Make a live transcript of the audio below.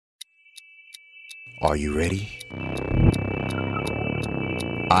Are you ready?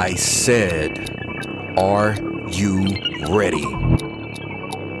 I said, are you ready?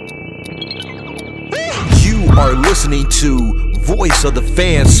 You are listening to Voice of the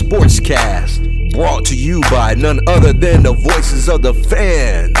Fans Sportscast, brought to you by none other than the voices of the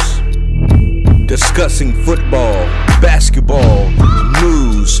fans. Discussing football, basketball,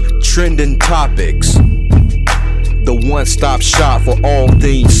 news, trending topics. The one-stop shop for all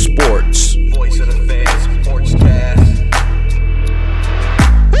things sports. Voice of the Fans Sportscast.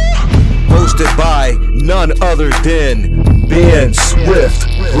 Hosted by none other than Ben Swift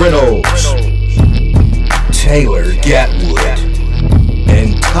Reynolds, Taylor Gatwood,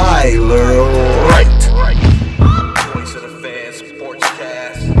 and Tyler Wright. Voice of the Fans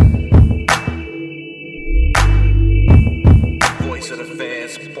Sportscast. Voice of the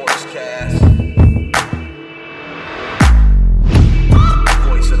Fans Sportscast.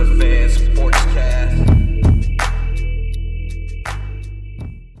 Voice of the Fans Sportscast.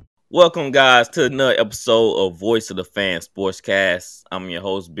 Welcome, guys, to another episode of Voice of the Fans Sportscast. I'm your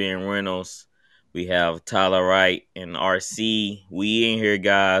host, Ben Reynolds. We have Tyler Wright and RC. We in here,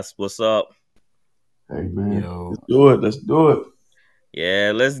 guys. What's up? Hey, man. Yo. Let's do it.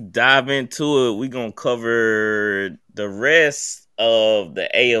 Yeah, let's dive into it. We're going to cover the rest of the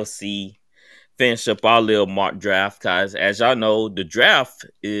AFC, finish up our little mock draft, guys. As y'all know, the draft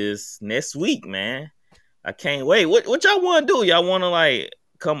is next week, man. I can't wait. What y'all want to do? Y'all want to,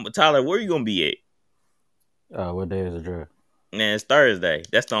 come, Tyler, where you going to be at? What day is the draft? Man, it's Thursday.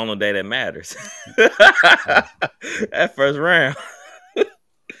 That's the only day that matters. That first round.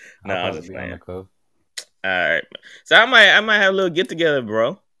 No, I'm just playing. All right. So I might have a little get together,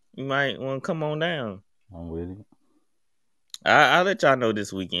 bro. You might want to come on down. I'm with it. I'll let y'all know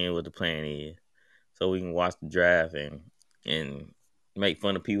this weekend what the plan is, so we can watch the draft and make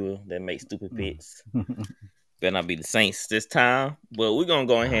fun of people that make stupid picks. Better not be the Saints this time. But we're gonna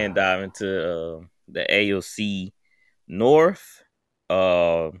go ahead and dive into the AFC North.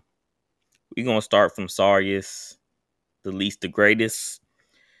 We're gonna start from sorriest, the least, the greatest.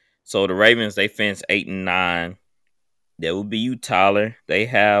 So the Ravens, they finished 8-9. That would be you, Tyler. They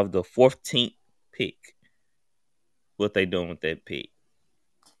have the 14th pick. What they doing with that pick?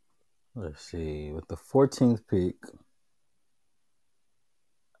 Let's see. With the 14th pick,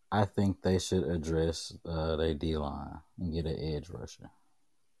 I think they should address their D-line and get an edge rusher.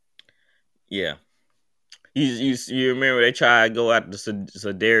 Yeah. You remember they tried to go after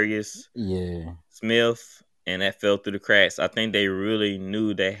Zadarius Smith, and that fell through the cracks. I think they really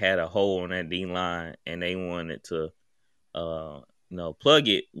knew they had a hole on that D line, and they wanted to, plug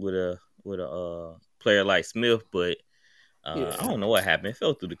it with a player like Smith. But I don't know what happened. It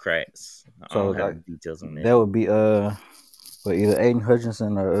fell through the cracks. I don't have the details on that. That would be either Aiden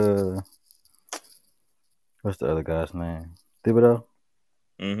Hutchinson or what's the other guy's name? Thibodeau.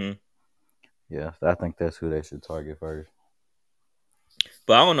 Mm-hmm. Yeah, I think that's who they should target first.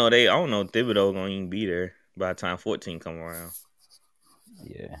 But I don't know Thibodeau gonna even be there by the time 14 come around.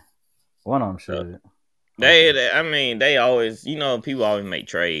 Yeah, one of them should. They always, people always make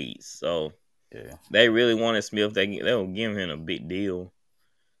trades. So yeah, they really wanted Smith. They'll give him a big deal.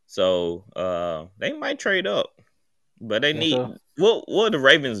 So they might trade up, but they need what are the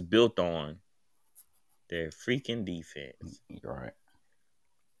Ravens built on? Their freaking defense. Right.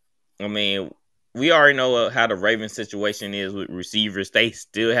 I mean, we already know how the Ravens situation is with receivers. They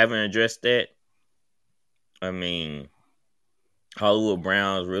still haven't addressed that. I mean, Hollywood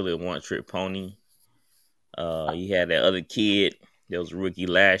Brown's really a one-trick pony. You had that other kid that was a rookie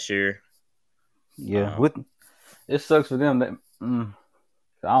last year. Yeah, it sucks for them that I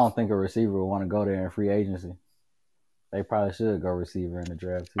don't think a receiver would want to go there in free agency. They probably should go receiver in the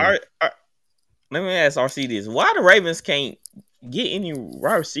draft too. All right. Let me ask RC this: why the Ravens can't get any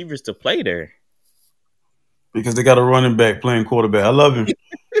wide receivers to play there? Because they got a running back playing quarterback. I love him.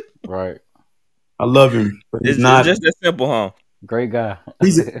 Right. I love him. But It's just that simple, huh? Great guy.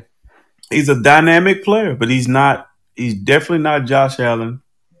 He's a dynamic player, but he's definitely not Josh Allen.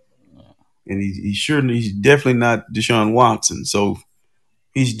 And he's definitely not Deshaun Watson. So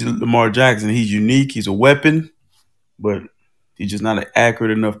he's Lamar Jackson. He's unique. He's a weapon, but he's just not an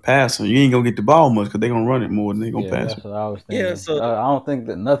accurate enough passer. You ain't gonna get the ball much because they're gonna run it more than they're gonna pass that's it. what I was thinking. Yeah, so I don't think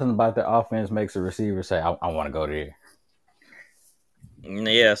that nothing about the offense makes a receiver say, I want to go there.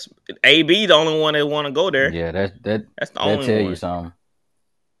 Yes, AB the only one that want to go there. Yeah, that's the only tell one. you something.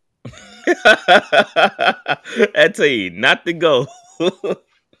 I tell you not to go.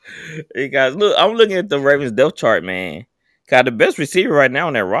 Hey guys, look, I'm looking at the Ravens depth chart, man. God, the best receiver right now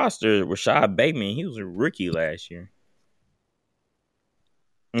on that roster is Rashad Bateman. He was a rookie last year.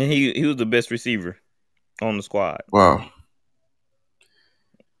 And he was the best receiver. on the squad. Wow.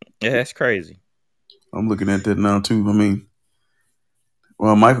 Yeah, that's crazy. I'm looking at that now too. I mean,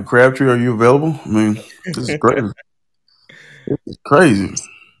 well, Michael Crabtree, are you available? I mean, this is crazy. It's crazy.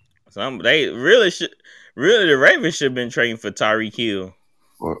 They really should. Really, the Ravens should have been trading for Tyreek Hill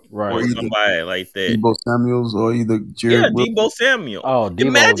Or either somebody like that. Deebo Samuels or either Jared Wilson. Deebo Samuel. Oh, Deebo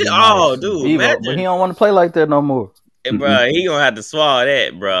Imagine, nice. dude, Deebo, imagine. but he don't want to play like that no more. Bro, he gonna have to swallow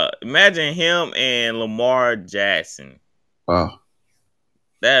that, bro. Imagine him and Lamar Jackson. Wow,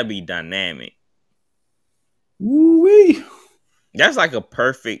 that'd be dynamic. Woo-wee. That's like a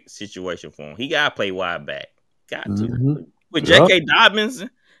perfect situation for him. He gotta play wide back. Got to. Mm-hmm. With J.K. Dobbins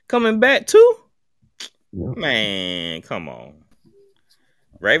coming back too. Yep. Man, come on.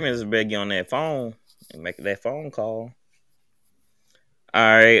 Ravens better get on that phone and make that phone call. All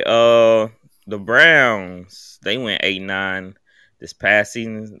right, the Browns, they went 8-9 this past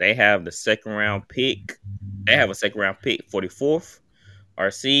season. They have the second round pick. They have a second round pick, 44th.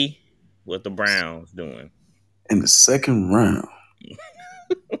 RC, what the Browns doing? In the second round.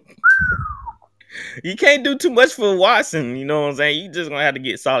 You can't do too much for Watson, you know what I'm saying? You just gonna have to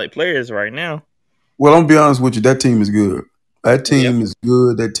get solid players right now. Well, I'm gonna be honest with you, that team is good. That team is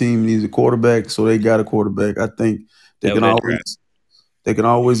good. That team needs a quarterback, so they got a quarterback. I think they can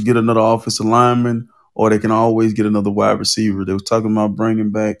always get another offensive lineman, or they can always get another wide receiver. They was talking about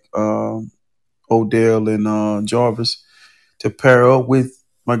bringing back Odell and Jarvis to pair up with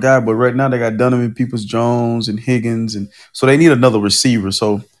my guy, but right now they got Donovan Peoples-Jones and Higgins, and so they need another receiver.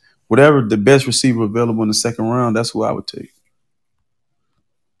 So whatever the best receiver available in the second round, that's who I would take.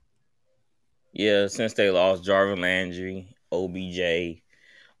 Yeah, since they lost Jarvis Landry, OBJ,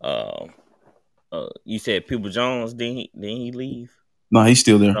 you said Peoples-Jones, didn't he leave? No, he's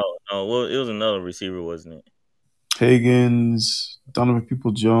still there. No, well, it was another receiver, wasn't it? Higgins, Donovan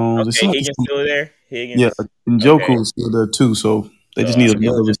Peoples-Jones. Okay, Higgins still there? Higgins? Yeah, and Njoku is still there too, so they just need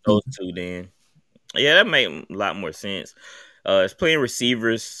another receiver. Those two then. Yeah, that made a lot more sense. It's playing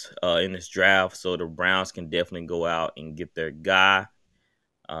receivers in this draft, so the Browns can definitely go out and get their guy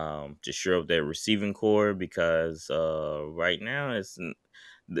to shore up their receiving core, because right now it's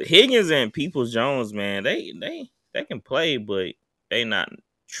the Higgins and Peoples-Jones, man. They can play, but they not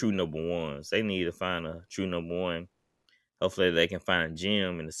true number ones. They need to find a true number one. Hopefully they can find a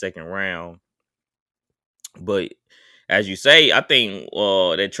gem in the second round. But as you say, I think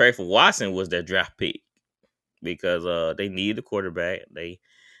that trade for Watson was their draft pick, because they needed a quarterback. They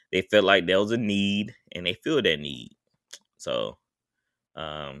felt like there was a need, and they feel that need. So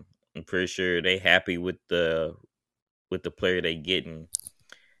I'm pretty sure they happy with the player they getting,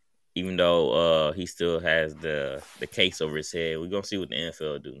 even though he still has the case over his head. We're gonna see what the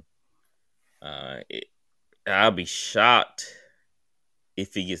NFL do. I'll be shocked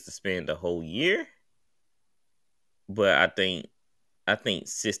if he gets to spend the whole year, but I think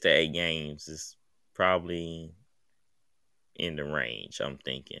 6 to 8 games is probably in the range, I'm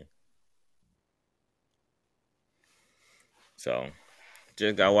thinking. So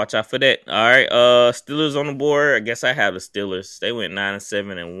just gotta watch out for that. All right, Steelers on the board. I guess I have the Steelers. They went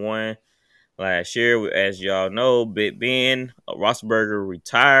 9-7-1 last year. As y'all know, Big Ben Roethlisberger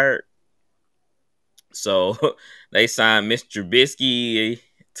retired, so they signed Mr. Trubisky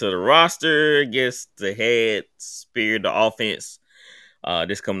to the roster. I guess the head speared the offense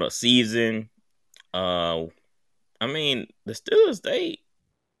this coming up season. I mean, the Steelers, they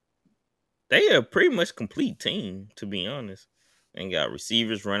are a pretty much complete team, to be honest. They got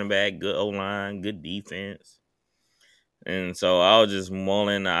receivers, running back, good O-line, good defense. And so I was just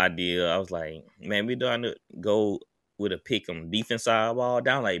mulling the idea. I was like, man, we don't go with a pick on the defense side of the ball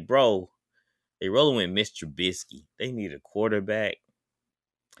down. Like, bro, they rolling with Mr. Trubisky. They need a quarterback.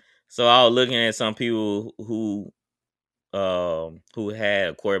 So I was looking at some people who had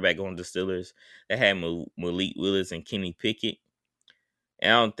a quarterback on the Steelers. They had Malik Willis and Kenny Pickett.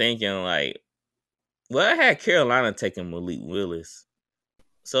 And I'm thinking, like, well, I had Carolina taking Malik Willis.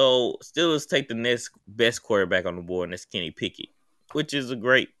 So Steelers take the next best quarterback on the board, and that's Kenny Pickett, which is a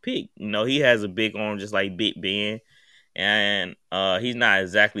great pick. You know, he has a big arm just like Big Ben. And he's not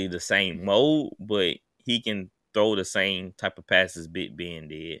exactly the same mold, but he can throw the same type of passes Big Ben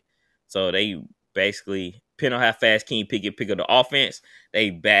did. So they basically, depending on how fast Kenny Pickett pick up the offense,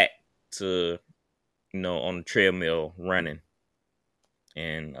 they back to, on the treadmill running.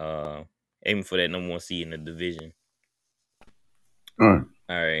 And aiming for that number 1 seed in the division. All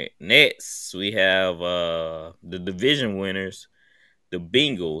right. Next, we have the division winners, the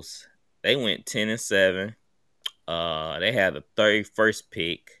Bengals. They went 10-7. They had the 31st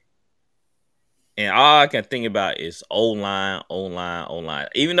pick. And all I can think about is O-line.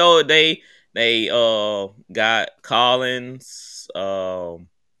 Even though they They got Collins.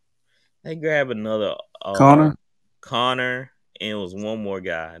 They grabbed another Connor. Connor, and it was one more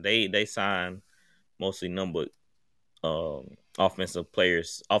guy. They signed mostly number offensive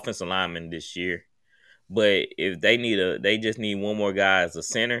players, offensive linemen this year. But if they just need one more guy as a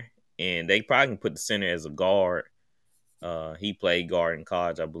center, and they probably can put the center as a guard. He played guard in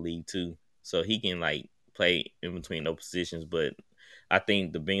college, I believe, too, so he can like play in between those positions. But I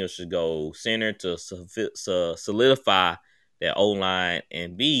think the Bengals should go center to solidify that O line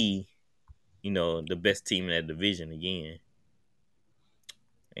and be, the best team in that division again,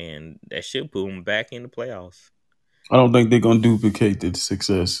 and that should put them back in the playoffs. I don't think they're gonna duplicate the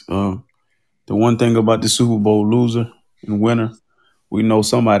success. The one thing about the Super Bowl loser and winner, we know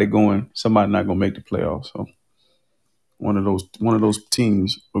somebody not gonna make the playoffs. So one of those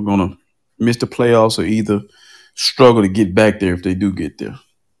teams are gonna miss the playoffs or either struggle to get back there if they do get there.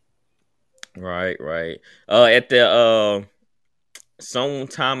 Right. At the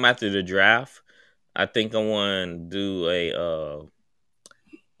sometime after the draft, I think I want to do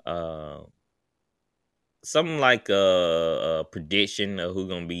something like a prediction of who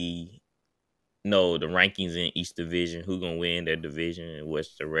gonna be, the rankings in each division, who gonna win their division and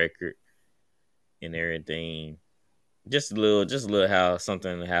what's the record and everything. Just a little how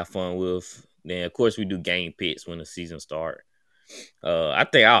something to have fun with. Then of course we do game picks when the season start. I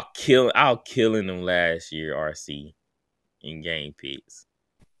think I'll killing them last year, RC, in game picks.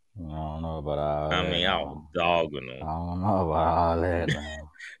 I don't know about all I that. mean, I was dogging I them. don't know about all that. Man.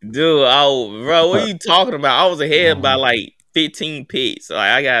 Dude, bro, what are you talking about? I was ahead by like 15 picks. Like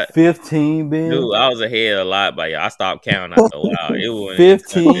I got 15, Ben. Dude, I was ahead a lot by y'all. I stopped counting after a while. It wasn't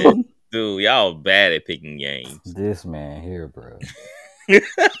 15. Dude, y'all bad at picking games. This man here, bro.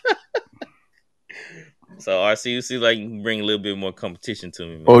 So RC, you see, like, you can bring a little bit more competition to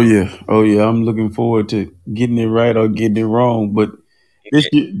me, man. Oh yeah. I'm looking forward to getting it right or getting it wrong. But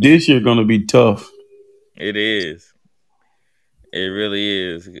this year gonna be tough. It is. It really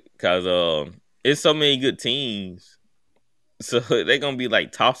is, because it's so many good teams. So they're gonna be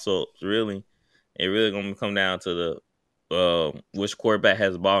like toss ups, really. It really gonna come down to the which quarterback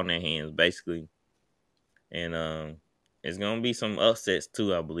has the ball in their hands, basically. And it's gonna be some upsets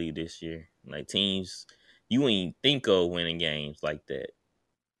too, I believe, this year. Like teams you wouldn't even think of winning games like that.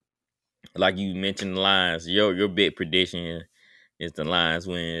 Like you mentioned, the Lions. Your big prediction is the Lions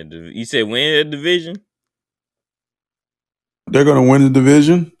win. You said win the division. They're gonna win the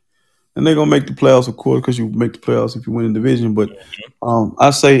division, and they're gonna make the playoffs, of course, because you make the playoffs if you win the division. But I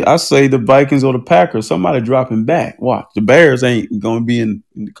say the Vikings or the Packers. Somebody dropping back. Watch, the Bears ain't gonna be in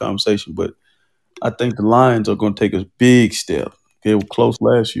the conversation, but I think the Lions are gonna take a big step. They were close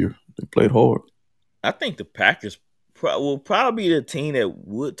last year. They played hard. I think the Packers will probably be the team that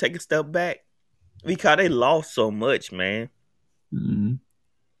would take a step back because they lost so much, man. Mm-hmm.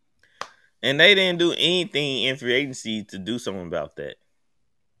 And they didn't do anything in free agency to do something about that.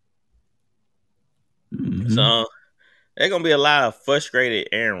 Mm-hmm. So there's gonna be a lot of frustrated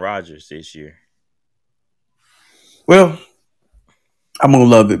Aaron Rodgers this year. Well, I'm gonna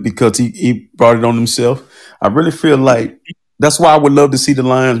love it because he brought it on himself. I really feel like that's why I would love to see the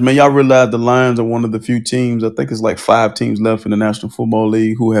Lions. Man, y'all realize the Lions are one of the few teams, I think it's like 5 teams left in the National Football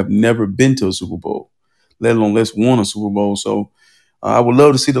League who have never been to a Super Bowl, let alone let's won a Super Bowl. So I would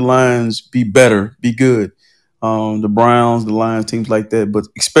love to see the Lions be better, be good. The Browns, the Lions, teams like that, but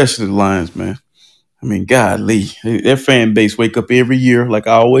especially the Lions, man. I mean, golly, their fan base wake up every year, like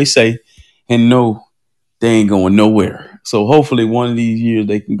I always say, and know they ain't going nowhere. So hopefully one of these years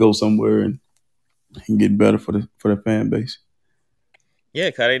they can go somewhere and get better for the fan base. Yeah,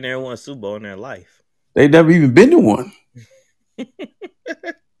 because they never won a Super Bowl in their life. They never even been to one. Hey,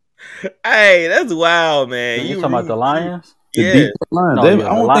 that's wild, man. You talking about the Lions? Yeah. The Lions. No, I the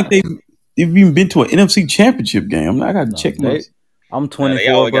don't Lions. think they've even been to an NFC Championship game. I got to check my. I'm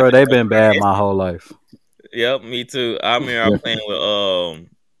 24, bro. They've been bad my whole life. Yep, me too. I remember playing with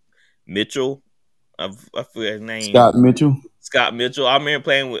Mitchell. I forget his name. Scott Mitchell. I remember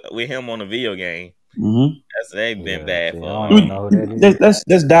playing with him on a video game. Mm-hmm. They've been bad for. I don't know who that is.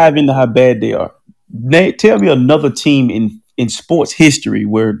 Let's dive into how bad they are. Tell me another team in sports history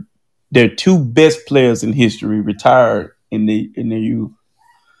where their 2 best players in history retired in their youth.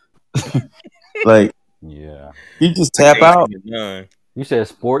 Like, yeah, you just tap out. You said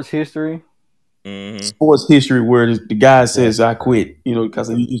sports history. Mm-hmm. Sports history where the guy says I quit. Because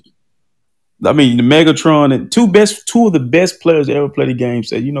the Megatron and 2 of the best players that ever played the game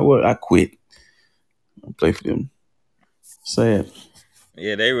said, you know what, I quit. I'll play for them. Sad.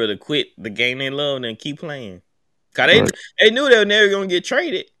 Yeah, they really quit the game they loved and keep playing. Cause they knew they were never gonna get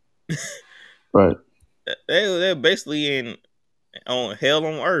traded. Right. They're basically on hell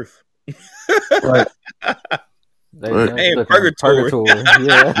on earth. Right. Right. They They in stuck in purgatory. purgatory.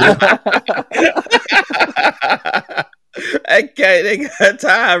 Yeah. Okay, they got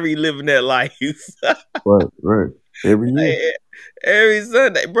tired reliving that life. Right. Right. Every year. Every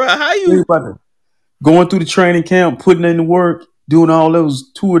Sunday, bro. How Think you? about that. Going through the training camp, putting in the work, doing all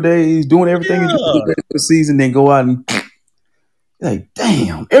those tour days, doing everything you do to Yeah, get ready for the season, then go out and like,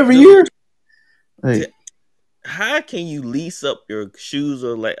 damn, every dude. year. Hey, How can you lease up your shoes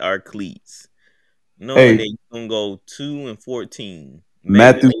or cleats, knowing hey, that you're gonna go 2-14, maybe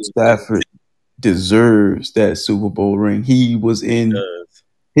Matthew 0-14? Stafford deserves that Super Bowl ring. He was He in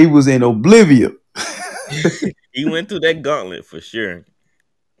does. oblivion. He went through that gauntlet for sure.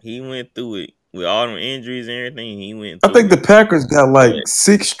 He went through it with all them injuries and everything. He went I think through the it. Packers got But like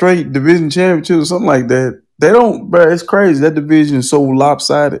 6 straight division championships, something like that. They don't, bro. It's crazy. That division is so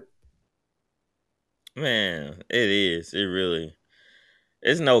lopsided. man, it is. It really.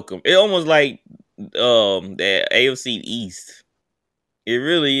 It's no. It almost like the AFC East. It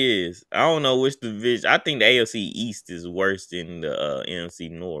really is. I don't know which division. I think the AFC East is worse than the NFC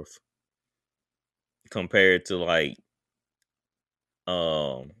North compared to like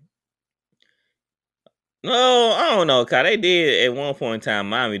um. No, I don't know. Cause they did at one point in time.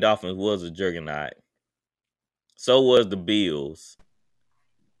 Miami Dolphins was a juggernaut. So was the Bills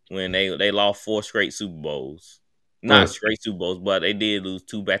when they lost 4 straight Super Bowls. Not Right. straight Super Bowls, but they did lose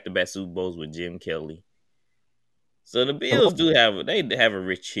 2 back-to-back Super Bowls with Jim Kelly. So the They Bills they have a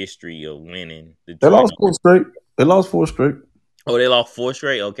rich history of winning. Detroit. lost 4 straight. They lost 4 straight. Oh, they lost 4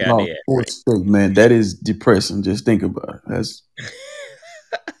 straight. Okay, I Lost did. four Right. straight, man. That is depressing. Just think about it. That's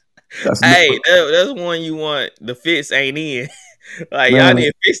Hey, that's one you want. The fix ain't in. Like y'all man. need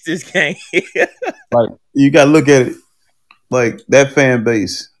to fix this game. Like you got to look at it like that fan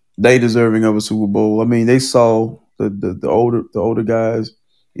base. They deserving of a Super Bowl. I mean, they saw the older guys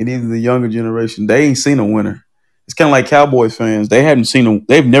and even the younger generation. They ain't seen a winner. It's kind of like Cowboys fans. They hadn't seen them.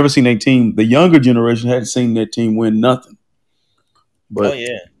 They've never seen a team. The younger generation hadn't seen their team win nothing. Oh But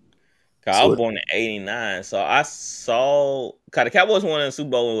yeah. Cause I was so born in '89, so I saw. Cause the Cowboys won the Super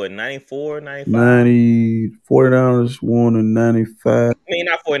Bowl in 94, 95. 90 49ers won in 95. I mean,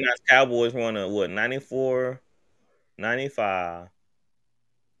 not 49. Cowboys won in what 94, 95.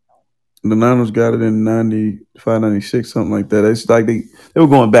 The Niners got it in 95, 96, something like that. It's like they were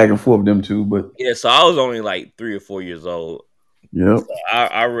going back and forth them two, but Yeah, so I was only like 3 or 4 years old. yep. So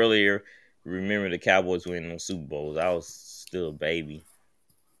I really remember the Cowboys winning the Super Bowls. I was still a baby.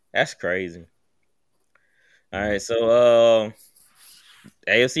 That's crazy. All right, so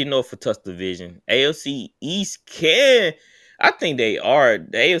AFC North a tough division. AFC East can. I think they are.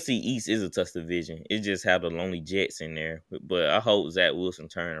 The AFC East is a tough division. It just have the lonely Jets in there. But I hope Zach Wilson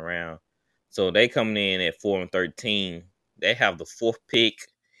turn around. So they coming in at 4-13. They have the 4th pick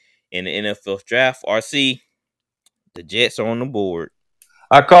in the NFL draft. RC, the Jets are on the board.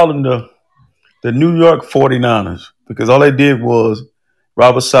 I call them the New York 49ers because all they did was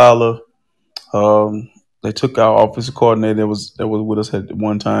Robert Saleh. Um, they took our offensive coordinator that was with us at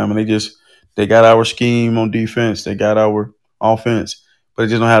one time, and they got our scheme on defense. They got our offense, but they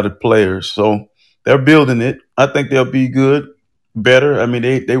just don't have the players. So they're building it. I think they'll be good, better. I mean,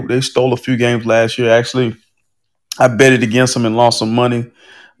 they stole a few games last year. Actually, I betted against them and lost some money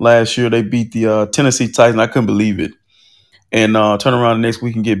last year. They beat the Tennessee Titans. I couldn't believe it, and turn around the next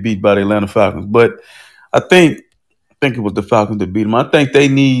week and get beat by the Atlanta Falcons. But I think it was the Falcons that beat them. I think they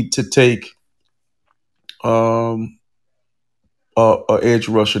need to take um, a edge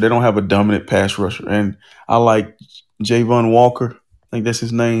rusher. They don't have a dominant pass rusher, and I like Javon Walker. I think that's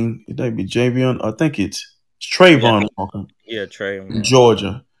his name. It might be Javion. I think it's Yeah, Trayvon Walker yeah, Trey. from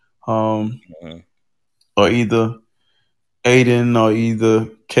Georgia, Mhm. or either Aiden or either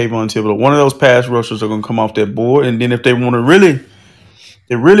Kayvon Thibodeau. One of those pass rushers are going to come off that board, and then if they really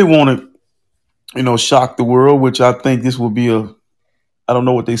want to, shock the world, which I think this will be a. I don't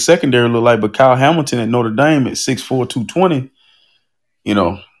know what their secondary look like, but Kyle Hamilton at Notre Dame at 6'4", 220. You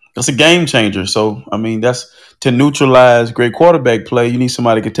know, that's a game changer. So, I mean, that's to neutralize great quarterback play. You need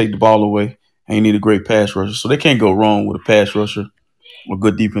somebody who can take the ball away, and you need a great pass rusher. So they can't go wrong with a pass rusher or a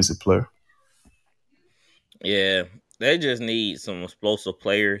good defensive player. Yeah, they just need some explosive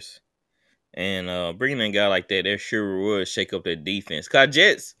players. And bringing in a guy like that, they sure would shake up their defense. Cause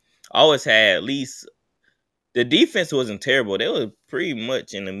Jets always had at least the defense wasn't terrible. They were pretty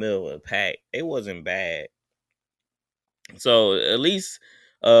much in the middle of the pack. It wasn't bad. So at least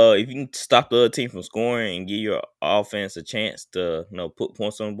if you can stop the other team from scoring and give your offense a chance to put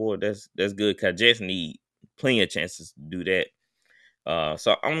points on the board, that's good. Cause Jets need plenty of chances to do that.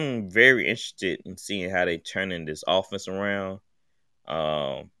 So I'm very interested in seeing how they turning this offense around.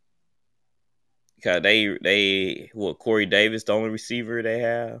 Um, because Corey Davis, the only receiver they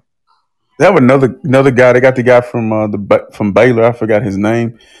have. They have another guy. They got the guy from from Baylor. I forgot his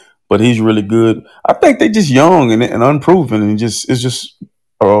name, but he's really good. I think they just young and unproven, and just it's just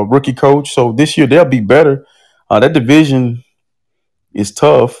a rookie coach. So this year they'll be better. That division is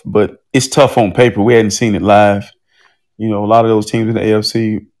tough, but it's tough on paper. We hadn't seen it live. You know, a lot of those teams in the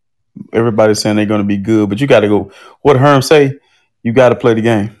AFC, everybody's saying they're going to be good, but you got to go. What Herm say? You got to play the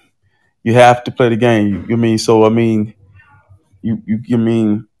game. You have to play the game. You mean so? I mean, you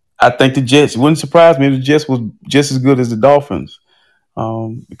mean? I think the Jets wouldn't surprise me if the Jets was just as good as the Dolphins,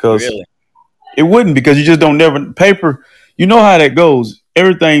 because Really? it wouldn't, because you just don't never paper. You know how that goes.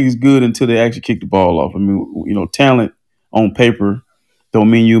 Everything is good until they actually kick the ball off. I mean, you know, talent on paper don't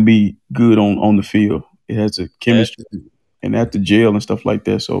mean you'll be good on the field. It has a That's chemistry and at the jail and stuff like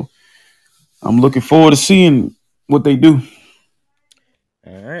that. So I'm looking forward to seeing what they do.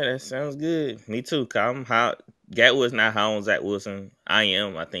 all right. That sounds good. Me too. I'm how Gatwood's not high on Zach Wilson. I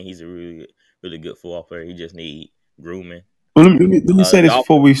am. I think he's a really good football player. He just need grooming. Well, let me say this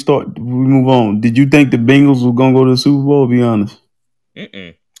before Dolphins. we move on. Did you think the Bengals were gonna go to the Super Bowl? Be honest. No,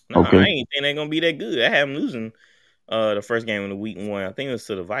 I Okay. ain't think they're gonna be that good. I had them losing the first game of the week one. I think it was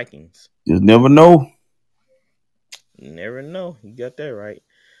to the Vikings. Just never know. Never know. You got that right.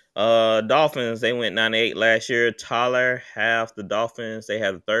 Dolphins, they went 9-8 last year. Tyler, half the Dolphins. They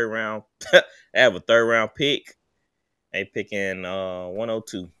have a third round. They have a third round pick. They picking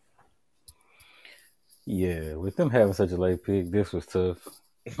 102. Yeah, with them having such a late pick, this was tough.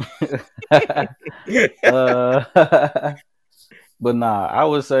 Yeah. But nah, I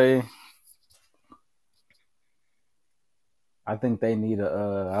would say I think they need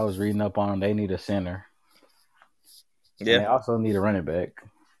a. I was reading up on them. They need a center, and they also need a running back.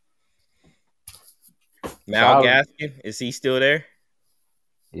 So Mal Gaskin, is he still there?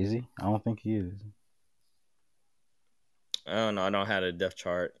 is he? I don't think he is. I don't know. I don't have the depth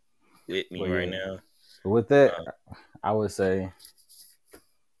chart with me right now. But with that, I would say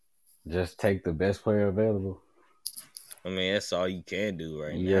just take the best player available. I mean, that's all you can do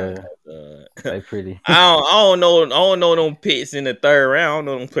right Yeah, now. they pretty. I don't know. I don't know them picks in the third round. I don't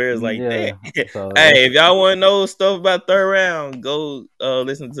know them players like that. So Hey, if y'all want to know stuff about third round, go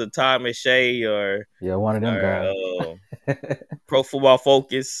listen to Todd McShay or one of them guys. Pro Football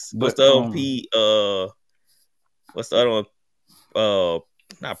Focus. But, what's the other one?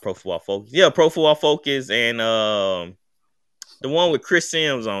 Not Pro Football Focus. Yeah, Pro Football Focus and the one with Chris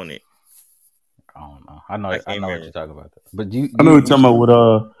Sims on it. I don't know. I know what you're talking about. But I know what you're talking about. With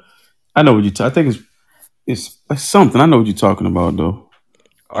I know what you. I think it's something. I know what you're talking about though.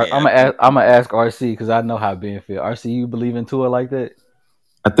 Yeah, I'm gonna ask RC because I know how Ben feel. RC, you believe in Tua like that?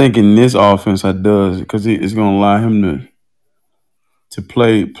 I think in this offense, I does, because it's going to allow him to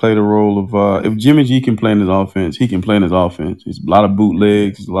play the role of if Jimmy G can play in his offense, he can play in his offense. It's a lot of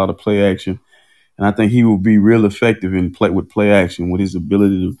bootlegs, it's a lot of play action, and I think he will be real effective in play action with his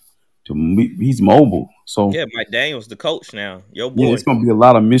ability he's mobile. So yeah, Mike Daniels, the coach now, your boy. yeah, it's going to be a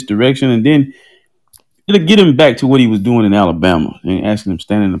lot of misdirection, and then it'll get him back to what he was doing in Alabama and asking him to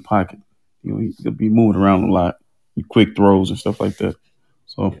stand in the pocket. You know, he'll be moving around a lot, with quick throws and stuff like that.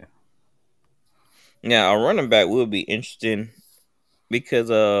 So yeah, a running back will be interesting because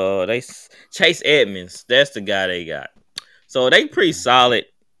Chase Edmonds, that's the guy they got. So they pretty solid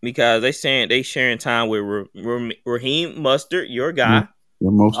because they sharing time with Raheem Mustard, your guy. Yeah,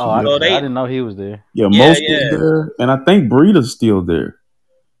 I didn't know he was there. Yeah, most is there, and I think Breeder's still there.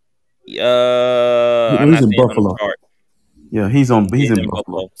 I'm not in Buffalo. Yeah, he's in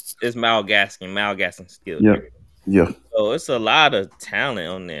Buffalo. It's Mal Gaskin. Mal Gaskin still there. Yeah. So it's a lot of talent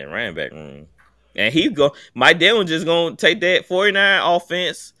on that running back room. And Mike Daniel just gonna take that 49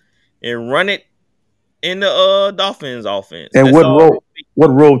 offense and run it in the Dolphins offense. And what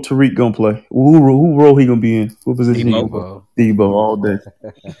role Tariq gonna play? Who role he gonna be in? What position he gonna play? Debo all day.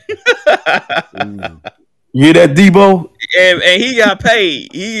 You hear that, Debo? And he got paid.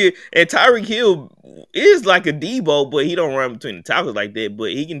 And Tyreek Hill is like a Debo, but he don't run between the tackles like that.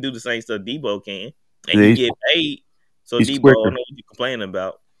 But he can do the same stuff Debo can, and he get paid. So Debo, I don't know what you're complaining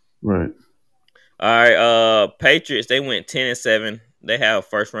about. Right. All right. Patriots, they went 10-7. They have a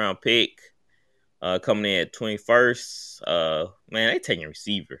first round pick coming in at 21st. Man, they taking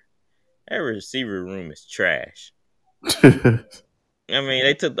receiver. That receiver room is trash. I mean,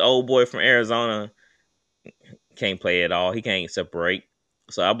 they took the old boy from Arizona. Can't play at all. He can't separate.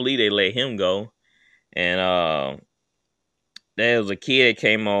 So I believe they let him go. And there was a kid that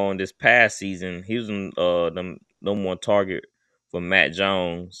came on this past season. He was no more target for Matt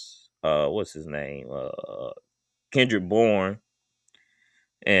Jones. What's his name? Kendrick Bourne.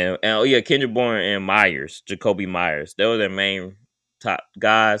 And oh yeah, Kendrick Bourne and Myers, Jacoby Myers. They were their main top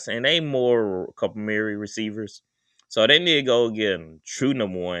guys, and they more complementary receivers. So they need to go get a true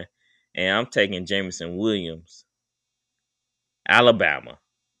number one. And I'm taking Jameson Williams, Alabama,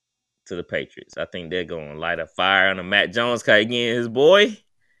 to the Patriots. I think they're gonna light a fire on the Matt Jones guy again, his boy.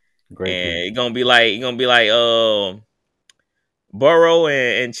 Great And pick. it's gonna be like Burrow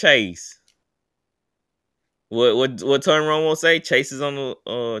and Chase. What Tony Romo say? Chase is on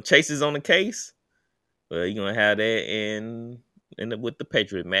the case. Well, you're gonna have that in with the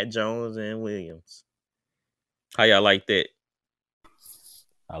Patriots, Matt Jones and Williams. How y'all like that?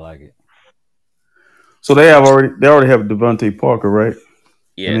 I like it. So they already have Devontae Parker, right?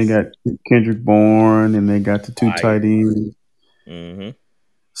 Yes. And they got Kendrick Bourne, and they got the two tight ends. Mm-hmm.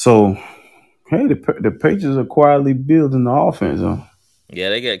 So, hey, the Patriots are quietly building the offense, huh? Yeah,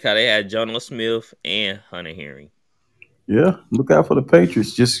 they had Jonah Smith and Hunter Henry. Yeah, look out for the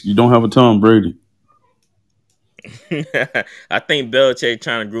Patriots. Just you don't have a Tom Brady. I think Belichick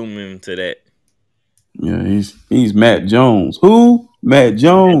trying to groom him to that. Yeah, he's Matt Jones. Who? Matt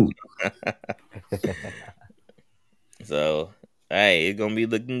Jones. So, hey, it's gonna be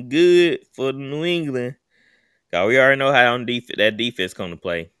looking good for New England. Cause we already know how that defense gonna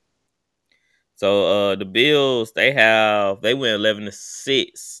play. So the Bills, they went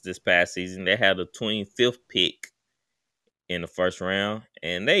 11-6 this past season. They had the 25th pick in the first round,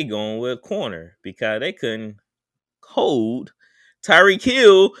 and they going with a corner because they couldn't hold Tyreek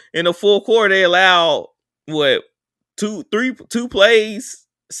Hill in the fourth quarter. They allowed two plays,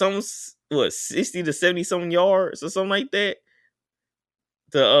 60 to 70 some yards or something like that.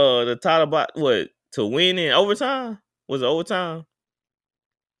 The title to win in overtime. Was it overtime?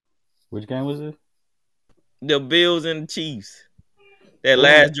 Which game was it? The Bills and the Chiefs. That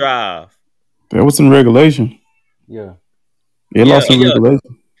last drive. That was in regulation. Yeah. They lost in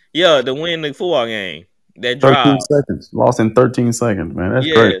regulation. Yeah, to win the football game. That 13 drive. seconds. Lost in 13 seconds, man. That's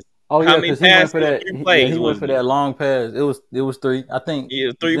great. Oh yeah, because he went for that. He went for that long pass. It was 3. I think.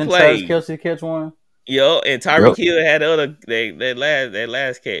 Yeah, 3 didn't plays. Travis Kelce catch one? Yo, and Tyreek Hill had the other that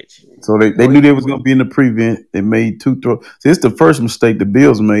last catch. So they knew they was going to be in the prevent. They made 2 throws. See, it's the first mistake the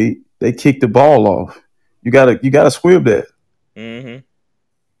Bills made. They kicked the ball off. You gotta squib that. Mm-hmm.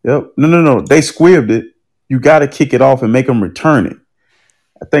 Yep. No. They squibbed it. You gotta kick it off and make them return it.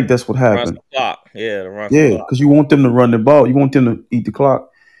 I think that's what happened. The clock. Yeah, because you want them to run the ball. You want them to eat the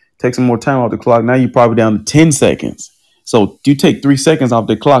clock. Take some more time off the clock. Now you're probably down to 10 seconds. So you take 3 seconds off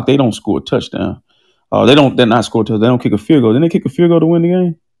the clock, they don't score a touchdown. They're not score a touchdown. They don't kick a field goal. Didn't they kick a field goal to win the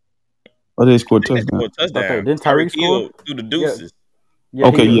game? Or did they score a touchdown? Okay, didn't Tyreek score through the deuces? Yeah.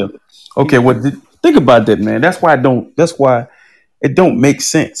 Okay, think about that, man. That's why it don't make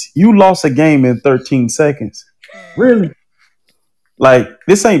sense. You lost a game in 13 seconds. Really? Like,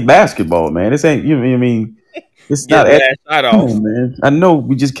 this ain't basketball, man. This ain't, you know what I mean? It's not. Come on, man. I know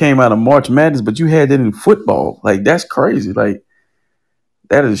we just came out of March Madness, but you had that in football. Like, that's crazy. Like,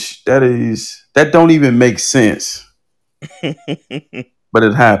 that don't even make sense. But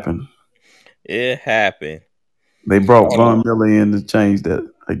it happened. It happened. They brought Von Miller in to change that,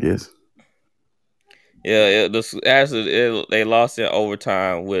 I guess. Yeah, they lost in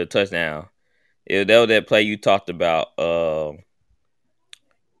overtime with a touchdown. That was that play you talked about,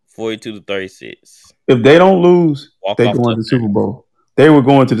 42-36. If they don't lose, they go into the Super Bowl. They were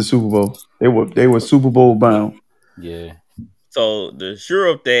going to the Super Bowl. They were Super Bowl bound. Yeah. So the sure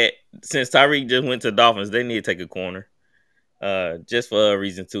of that, since Tyreek just went to the Dolphins, they need to take a corner. Just for a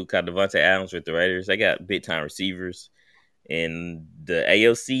reason too, because Devontae Adams with the Raiders, they got big time receivers in the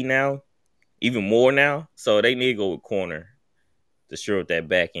AFC now, even more now. So they need to go with corner to sure up that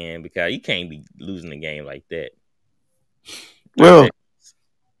back end because you can't be losing a game like that. Well,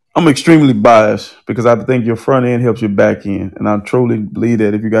 I'm extremely biased because I think your front end helps your back end, and I truly believe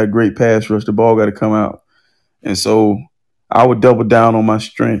that if you got great pass rush, the ball got to come out. And so I would double down on my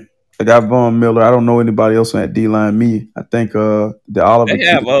strength. I got Von Miller. I don't know anybody else on that D line. I think the Oliver. They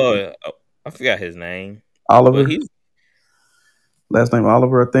have I forgot his name. Oliver. Last name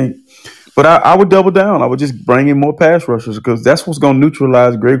Oliver, I think. But I would double down. I would just bring in more pass rushers because that's what's going to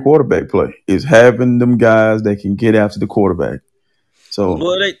neutralize great quarterback play is having them guys that can get after the quarterback. So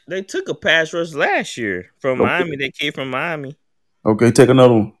they took a pass rush last year from Miami. That kid from Miami. Okay, take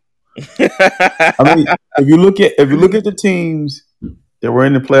another one. I mean, if you look at the teams that were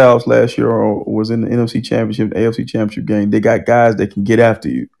in the playoffs last year or was in the NFC Championship, AFC Championship game, they got guys that can get after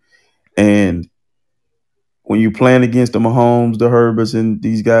you. And when you're playing against the Mahomes, the Herberts, and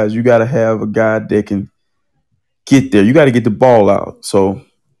these guys, you got to have a guy that can get there. You got to get the ball out. So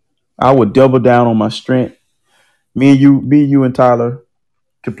I would double down on my strength. Me and you and Tyler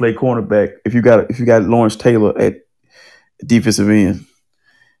could play cornerback if you got Lawrence Taylor at defensive end.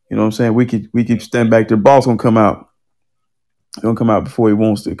 You know what I'm saying? We could stand back. The ball's gonna come out. It's gonna come out before he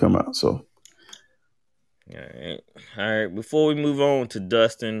wants to come out. So All right. All right. Before we move on to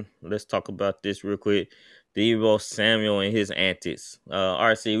Dustin, let's talk about this real quick. Deebo Samuel and his antics.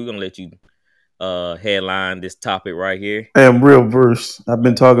 RC, we're gonna let you headline this topic right here. I am real versed. I've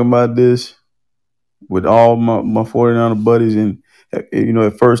been talking about this with all my 49er buddies, and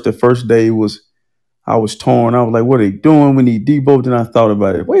at first the first day I was torn. I was like, what are they doing? We need Deebo. Then I thought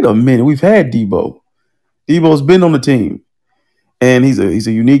about it. Wait a minute, we've had Deebo. Deebo's been on the team. And he's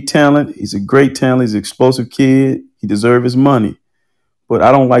a unique talent. He's a great talent. He's an explosive kid. He deserves his money. But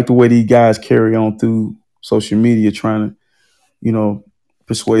I don't like the way these guys carry on through social media trying to,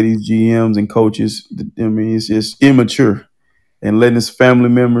 persuade these GMs and coaches. I mean, it's just immature. And letting his family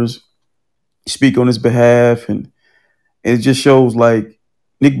members speak on his behalf. And it just shows like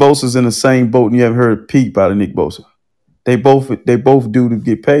Nick Bosa's in the same boat, and you haven't heard a peep out of Nick Bosa. They both do to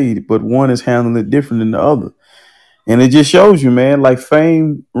get paid, but one is handling it different than the other. And it just shows you, man, like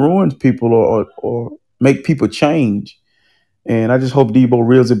fame ruins people or make people change. And I just hope Deebo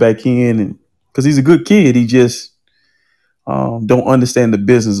reels it back in, and because he's a good kid, he just don't understand the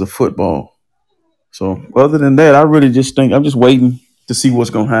business of football. So other than that, I really just think I'm just waiting to see what's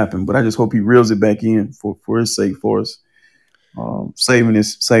going to happen. But I just hope he reels it back in for his sake, for us, saving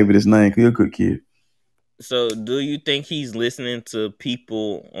his name. 'Cause he's a good kid. So, do you think he's listening to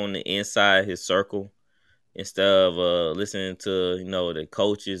people on the inside his circle instead of listening to the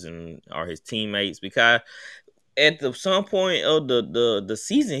coaches or his teammates? Because at some point of the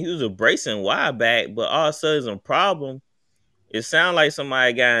season, he was embracing wide back, but all of a sudden, some problem. It sounded like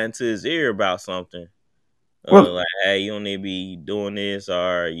somebody got into his ear about something. Like, hey, you don't need to be doing this,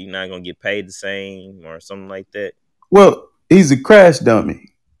 or you're not gonna get paid the same, or something like that. Well, he's a crash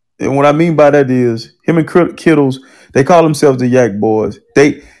dummy. And what I mean by that is him and Kittles, they call themselves the Yak Boys.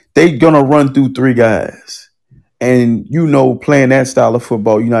 They gonna run through three guys. And playing that style of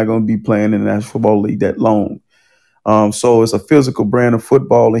football, you're not gonna be playing in the National Football League that long. So it's a physical brand of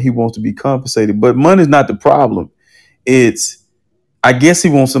football, and he wants to be compensated. But money's not the problem. I guess he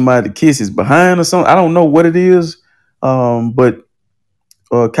wants somebody to kiss his behind or something. I don't know what it is. But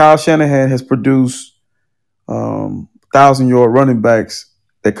Kyle Shanahan has produced 1,000-yard running backs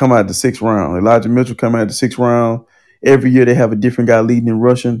that come out the sixth round. Elijah Mitchell come out the sixth round. Every year they have a different guy leading in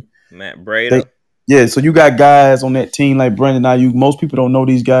rushing. Matt Breida. So you got guys on that team like Brandon Ayuk. Most people don't know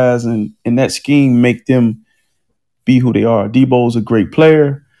these guys, and that scheme make them be who they are. Deebo's a great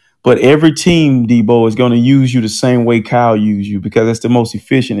player, but every team, Deebo, is going to use you the same way Kyle used you because that's the most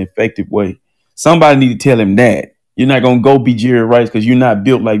efficient, effective way. Somebody need to tell him that. You're not going to go be Jerry Rice because you're not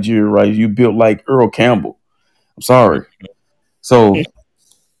built like Jerry Rice. You're built like Earl Campbell. I'm sorry. So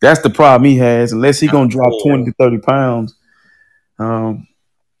that's the problem he has. Unless he's going to drop 20 to 30 pounds,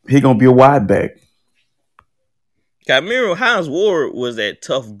 he's going to be a wide back. I remember Hines Ward was that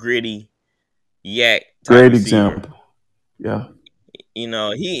tough, gritty yak type Great receiver. example. Yeah. He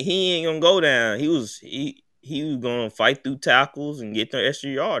ain't gonna go down. He was gonna fight through tackles and get the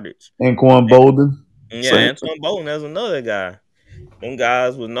extra yardage. Anquan Bolden. Yeah, Anquan Bolden, that's another guy. Them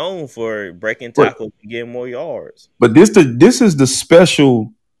guys was known for breaking tackles and getting more yards. But this is the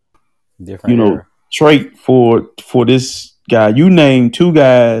special, trait for this guy. You named two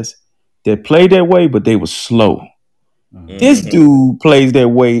guys that played that way, but they were slow. Mm-hmm. This dude plays that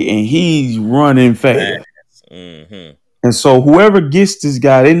way, and he's running fast. Mm-hmm. And so whoever gets this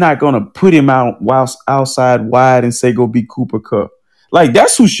guy, they're not going to put him out whilst outside wide and say, go be Cooper Kupp. Like,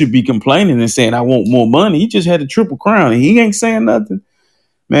 that's who should be complaining and saying, I want more money. He just had a triple crown, and he ain't saying nothing.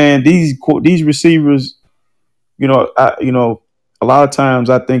 Man, these receivers, a lot of times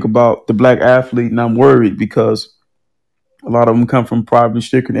I think about the black athlete, and I'm worried because a lot of them come from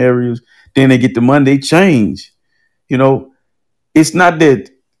poverty-stricken areas. Then they get the money, they change. It's not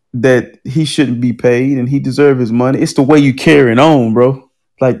that he shouldn't be paid and he deserves his money. It's the way you carrying on, bro.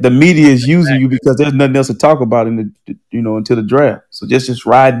 Like the media is using you because there's nothing else to talk about until the draft. So just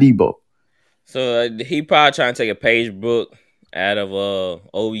ride Deebo. So he probably trying to take a page book out of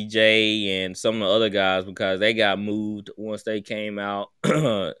OBJ and some of the other guys because they got moved once they came out.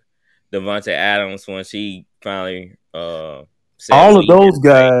 Devontae Adams once he finally all of those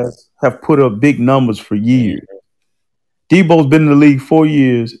guys have put up big numbers for years. Deebo's been in the league 4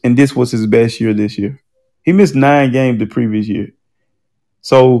 years, and this was his best year this year. He missed 9 games the previous year.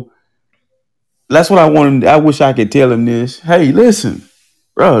 So that's what I want him. I wish I could tell him this. Hey, listen,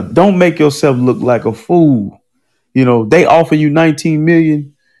 bro, don't make yourself look like a fool. They offer you $19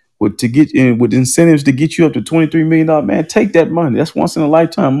 million with incentives to get you up to $23 million. Man, take that money. That's once in a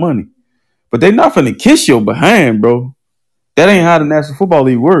lifetime money. But they're not finna kiss your behind, bro. That ain't how the National Football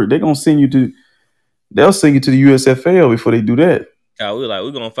League work. They'll send you to the USFL before they do that.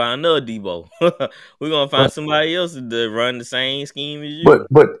 We're gonna find another Debo. We're gonna find somebody else to run the same scheme as you.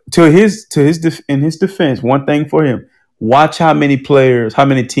 But in his defense, one thing for him: watch how many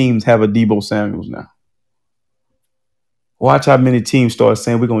teams have a Debo Samuels now. Watch how many teams start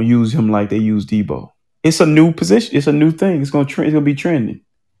saying we're gonna use him like they use Debo. It's a new position. It's a new thing. It's gonna be trending.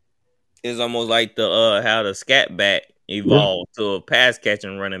 It's almost like how the scat back evolved to a pass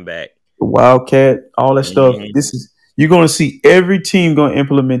catching running back. The Wildcat, all that stuff. You're going to see every team going to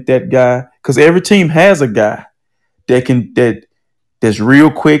implement that guy because every team has a guy that's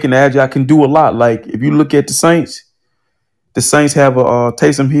real quick and agile, can do a lot. Like if you look at the Saints have a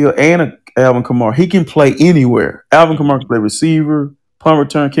Taysom Hill and a Alvin Kamara. He can play anywhere. Alvin Kamara can play receiver, punt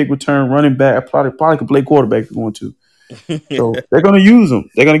return, kick return, running back. Probably can play quarterback if you want to. So they're going to use him.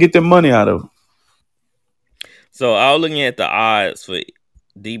 They're going to get their money out of him. So I was looking at the odds for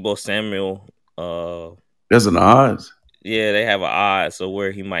Debo Samuel. There's an odds. Yeah, they have an odds of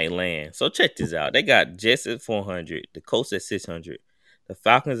where he might land. So check this out. They got Jets at 400, the Colts at 600, the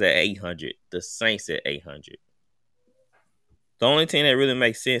Falcons at 800, the Saints at 800. The only team that really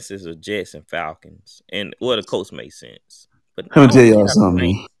makes sense is the Jets and Falcons. And the Colts make sense. But let me tell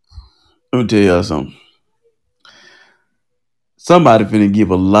y'all something. Somebody finna give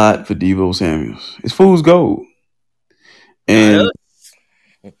a lot for Debo Samuels. It's fool's gold. And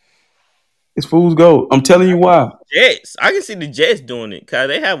it's fool's gold. I'm telling you why. Jets. I can see the Jets doing it because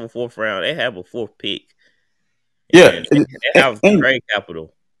they have a 4th round. They have a 4th pick. Yeah. They have great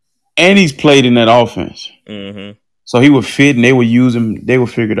capital. And he's played in that offense. Mm-hmm. So he would fit and they would use him. They would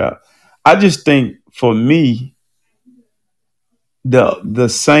figure it out. I just think for me, the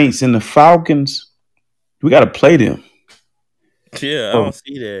Saints and the Falcons, we got to play them. Yeah, I don't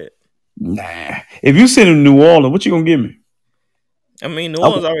see that. Nah. If you send him to New Orleans, what you going to give me? I mean, New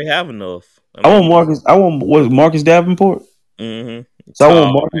Orleans already have enough. I want Marcus Davenport? Mm-hmm. So I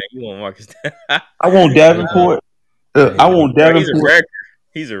want Marcus. You want Marcus? I want Davenport. I want Davenport.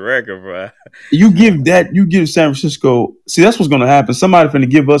 He's a wrecker, bro. You give San Francisco. See, that's what's going to happen. Somebody finna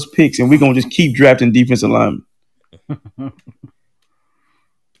give us picks, and we're going to just keep drafting defensive linemen.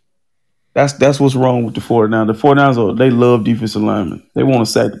 That's what's wrong with the 49ers. The 49ers, they love defensive linemen. They want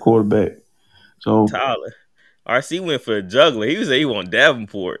to sack the quarterback. So Tyler. RC went for a juggler. He said he want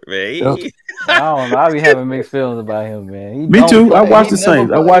Davenport, man. Yep. I don't know. I be having mixed feelings about him, man. Me too. I watched the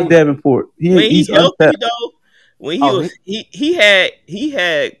Saints. I watched Davenport. He's healthy though. When he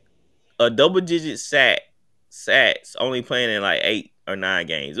had a double-digit sacks, only playing in like 8 or 9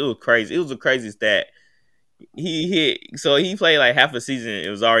 games. It was crazy. It was a crazy stat. He played like half a season. It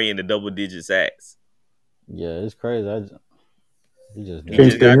was already in the double-digit sacks. Yeah, it's crazy. He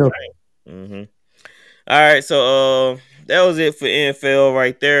just got trained. Mm-hmm. All right, so that was it for NFL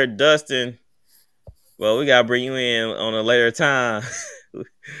right there, Dustin. Well, we gotta bring you in on a later time.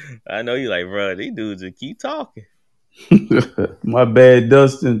 I know you like, bro. These dudes just keep talking. My bad,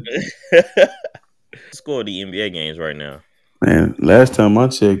 Dustin. Score the NBA games right now. Man, last time I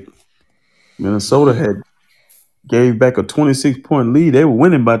checked, Minnesota gave back a 26-point lead. They were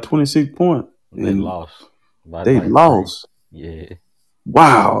winning by 26 points. They lost. They lost. Yeah.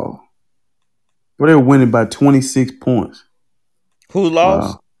 Wow. Well, they were winning by 26 points. Who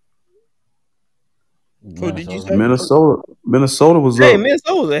lost? Wow. Who did you say? Minnesota. Minnesota was up. Hey,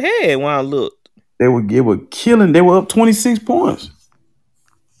 Minnesota was ahead when I looked. They were killing. They were up 26 points.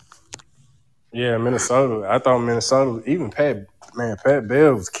 Yeah, Minnesota. I thought Minnesota, even Pat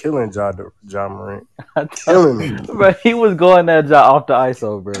Bell was killing John Morant. Killing him. But he was going that off the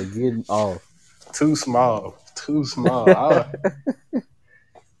ISO, bro. Getting off. Too small.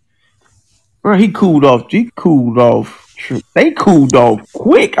 Bro, he cooled off. They cooled off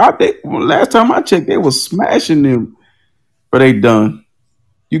quick. Last time I checked, they were smashing them. But they done.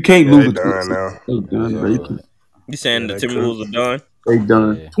 You can't lose they done now. They done. Yeah. You saying the Timberwolves are done? They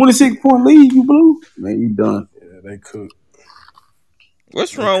done. Yeah. 26-point lead, you blew? Man, you done. Yeah, they cooked.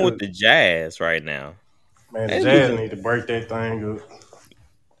 What's wrong with the Jazz right now? Man, the Jazz need to break that thing up.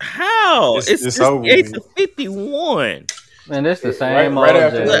 How? It's over. 8-51. Man, that's the same old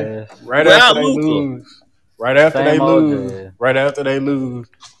Jazz. Right after they lose,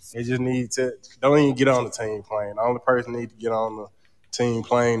 they just need to don't even get on the team plane. The only person need to get on the team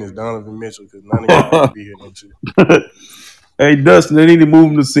plane is Donovan Mitchell because none of y'all can be here next year. Hey, Dustin, they need to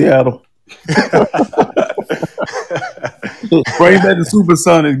move him to Seattle. Bring back the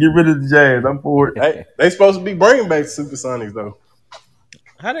Supersonics. Get rid of the Jazz. I'm for it. They supposed to be bringing back the Supersonics though.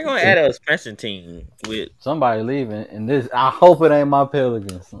 How they gonna add a expansion team with somebody leaving? And this, I hope it ain't my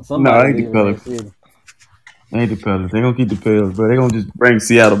Pelicans. Somebody ain't the leaving Pelicans. this city. Ain't the Pelicans. They gonna keep the Pelicans, but they gonna just bring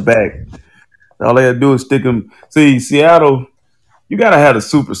Seattle back. All they gotta do is stick them. See, Seattle, you gotta have the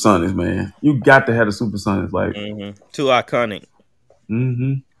Supersonics, man. You got to have the Supersonics, like too iconic.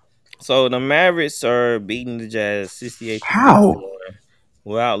 Mm-hmm. So the Mavericks are beating the Jazz 68. How?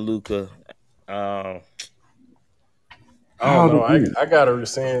 Without Luka. I don't know. I got to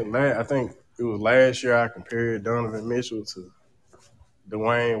rescind. I think it was last year I compared Donovan Mitchell to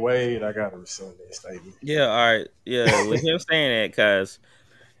Dwayne Wade. I got to rescind that statement. Yeah, all right. Yeah, with him saying that, because,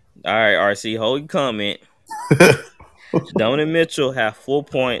 all right, RC, hold your comment. Donovan Mitchell had 4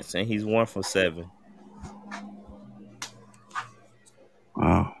 points, and he's 1 for 7.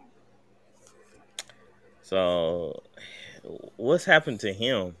 Wow. So, what's happened to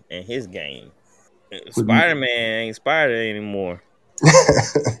him and his game? Spider-Man ain't Spider anymore.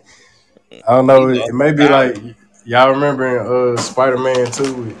 I don't know. It may be like y'all remember in Spider-Man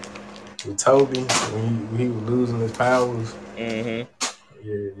 2 with Toby when he was losing his powers. Mm-hmm.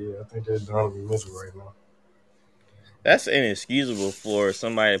 Yeah. I think that's Donovan Mitchell right now. That's inexcusable for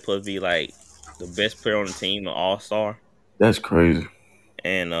somebody supposed to be like the best player on the team, an all-star. That's crazy.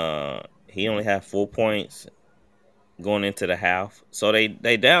 And he only had 4 points going into the half. So they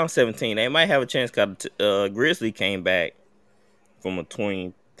down 17. They might have a chance because Grizzly came back from a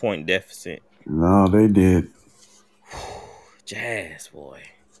 20-point deficit. No, they did. Jazz, boy.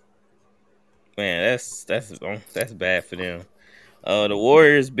 Man, that's bad for them. The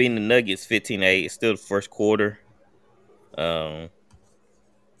Warriors beating the Nuggets 15-8. It's still the first quarter. That's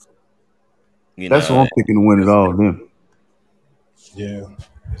what I'm picking to win it all. Then. Yeah.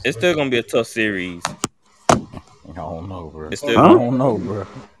 It's still gonna be a tough series. I don't know, bro. I don't know, bro.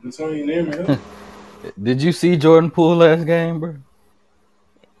 Did you see Jordan Poole last game, bro?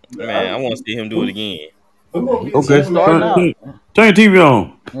 Man, I want to see him do it again. Okay, turn your TV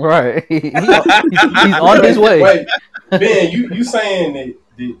on. Right, he's on his way. Wait, Ben, you saying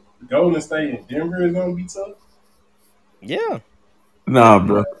that Golden State and Denver is gonna be tough? Yeah. Nah,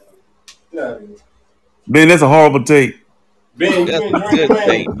 bro. Ben, that's a horrible take. Ben, you been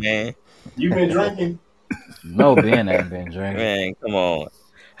drinking, man. You been drinking? No, Ben ain't been drinking. Man, come on.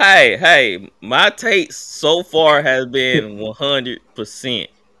 Hey, my take so far has been 100%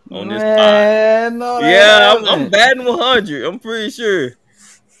 on this pod. No, yeah, I'm batting 100. I'm pretty sure.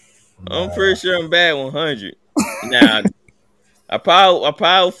 I'm pretty sure I'm batting 100. Now, I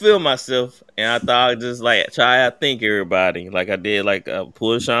probably feel myself, and I thought I'd just like try to think everybody like I did like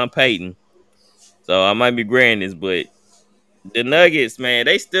pull Sean Payton. So I might be granting this, but the Nuggets, man,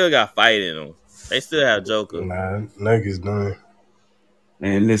 they still got fight in them. They still have Joker. Nah, Nuggets done.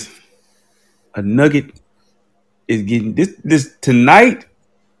 Man, listen, a Nugget is getting this tonight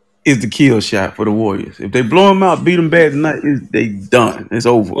is the kill shot for the Warriors. If they blow them out, beat them bad tonight, they done. It's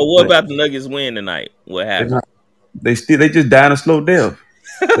over. But what about the Nuggets win tonight? What happened? They just dying a slow death.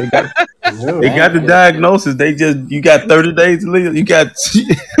 They got the diagnosis. You got 30 days to live. You got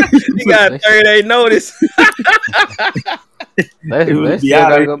 30-day notice. They still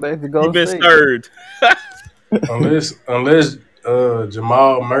gotta go back to Golden State. You've been stirred. unless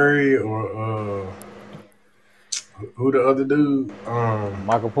Jamal Murray or who the other dude?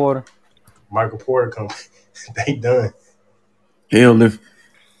 Michael Porter. Michael Porter come. They done. Hell, if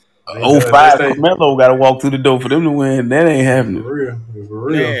 05 Carmelo got to walk through the door for them to win, that ain't happening. For real.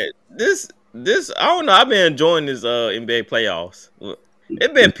 Man, this I don't know. I've been enjoying this NBA playoffs.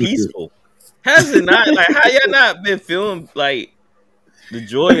 It's been peaceful. Has it not? Like, how y'all not been feeling like the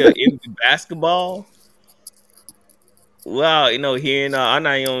joy of basketball? Well, hearing I'm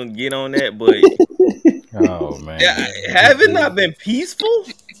not even gonna get on that, but oh man, have it not been peaceful?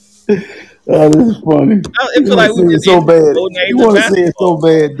 Oh, this is funny. It feel like we just so bad. You want to say it so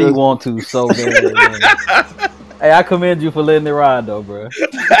bad? He want to so bad. Hey, I commend you for letting it ride, though, bro.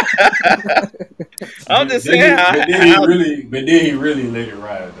 I'm just saying. But then he really let it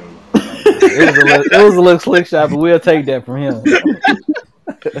ride, though. It was a little slick shot, but we'll take that from him.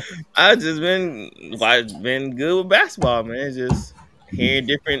 I just been good with basketball, man. Just hearing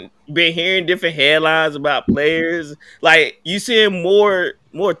different headlines about players. Like, you seeing more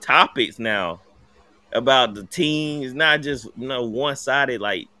topics now about the team. It's not just one sided.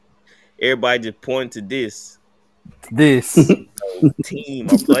 Like, everybody just pointing to this team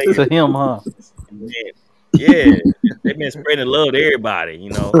or player to him, huh? Yeah, they've been spreading love to everybody.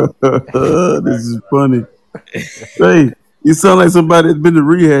 This is funny. Hey, you sound like somebody that's been to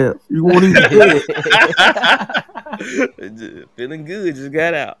rehab. You won't even do it. Feeling good, just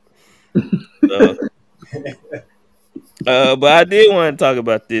got out. But I did want to talk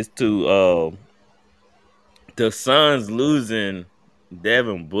about this too. The Suns losing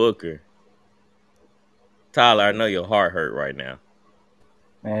Devin Booker. Tyler, I know your heart hurt right now.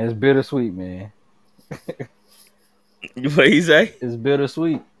 Man, it's bittersweet, man. What you say? It's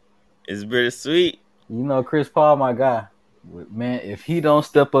bittersweet. It's bittersweet. You know, Chris Paul, my guy. Man, if he don't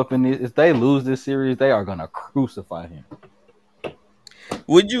step up in this, if they lose this series, they are gonna crucify him.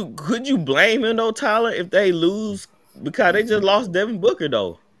 Could you blame him though, Tyler, if they lose because they just lost Devin Booker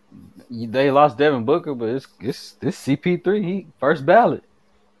though? They lost Devin Booker, but it's this CP3. He first ballot.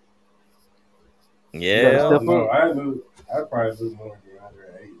 Yeah. I'd probably lose more than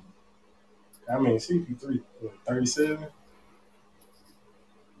 180. I mean, CP3, 37.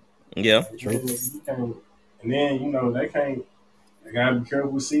 Yeah. True. And then, you know, they gotta be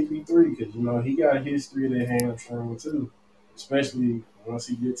careful with CP3 because, you know, he got a history of that hamstring too. Especially once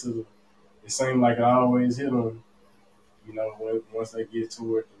he gets to it seems like I always hit him, you know, once they get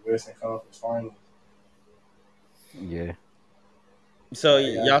toward the Western Conference Finals. Yeah. So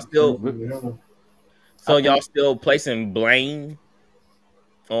y'all still placing blame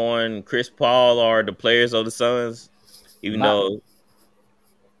on Chris Paul or the players of the Suns, even though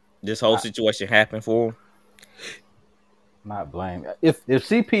this whole situation happened for him? Not blame. If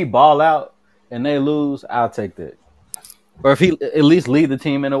CP ball out and they lose, I'll take that. Or if he at least lead the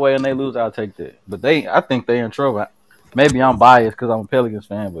team in a way and they lose, I'll take that. But I think they're in trouble. Maybe I'm biased because I'm a Pelicans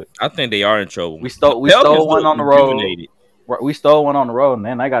fan, but I think they are in trouble. We stole one on the road. We stole one on the road, and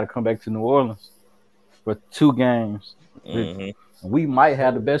then I got to come back to New Orleans for 2 games. Mm-hmm. We might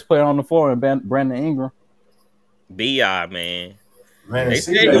have the best player on the floor in Brandon Ingram. B.I., man.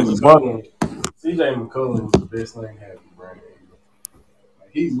 CJ McCollum is the best thing happened to Brandon Ingram.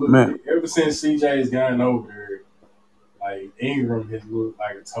 Like, he's looked ever since CJ's gotten over there. Like Ingram has looked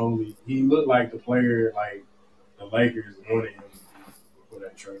like he looked like the player like the Lakers wanted him before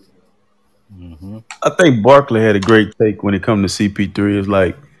that trade. Mm-hmm. I think Barkley had a great take when it comes to CP3. It's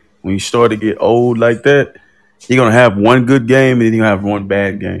like when you start to get old like that, you're gonna have one good game and then you're gonna have one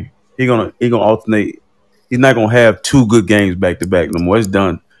bad game. He's gonna alternate. He's not gonna have 2 good games back to back no more. It's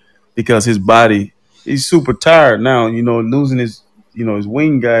done because his body, he's super tired now. You know, losing his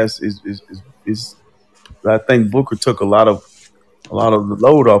wing guys is I think Booker took a lot of the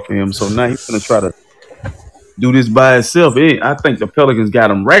load off of him. So now he's gonna try to do this by himself. I think the Pelicans got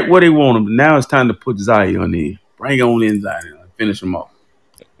him right where they want him. Now it's time to put Zion in. Bring on in Zion. Finish him off.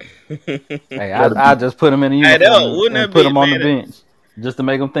 Hey, I just put him in the uniform and put him on the bench just to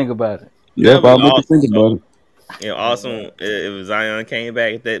make him think about it. Yep, I'll make him think about it. Yeah, awesome. If Zion came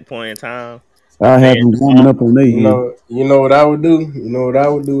back at that point in time, I have him warming up on you know what I would do? You know what I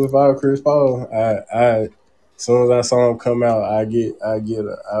would do if I were Chris Paul? As soon as I saw him come out, I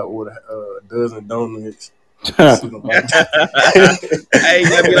order a dozen donuts. Hey, you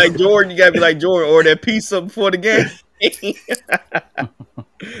gotta be like Jordan. Order that pizza before the game.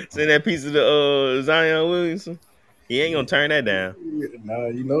 Send that piece of the Zion Williamson. He ain't gonna turn that down. Nah,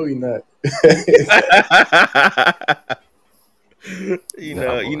 you know he not. You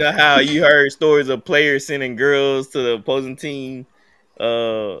know how you heard stories of players sending girls to the opposing team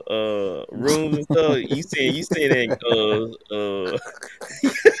rooms and stuff. You said you said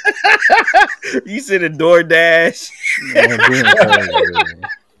a DoorDash.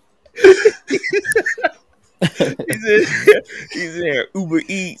 He's in there. Uber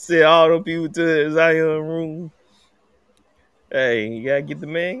Eats and all them people to the Zion room. Hey, you gotta get the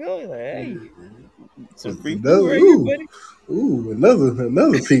man going. Like, hey, some free food right here, buddy. Ooh,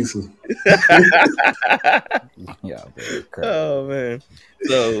 another pizza. Yeah. Oh man.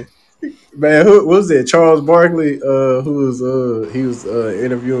 So, man, who was it? Charles Barkley, who was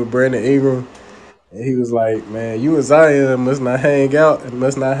interviewing Brandon Ingram, and he was like, "Man, you and Zion must not hang out a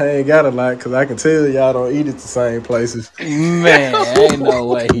lot, because I can tell y'all don't eat at the same places." Man, ain't no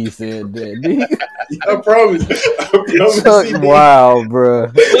way he said that. I promise. Wow,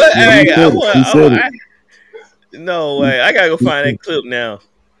 bro. No way. I gotta go find that clip now.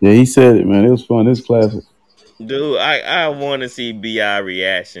 Yeah, he said it, man. It was fun. It's classic. Dude, I want to see B.I.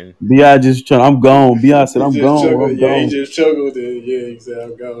 reaction. B.I. just trying. I'm gone. B.I. said, I'm gone. He just chuckled. Yeah, he said,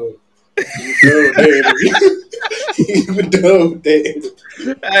 I'm gone. He was done.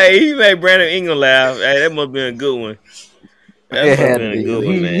 Hey, he made Brandon Ingram laugh. Hey, that must have been a good one.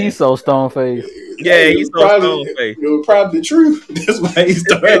 He's so stone faced. Yeah, he's so stone faced. It was probably true. That's why he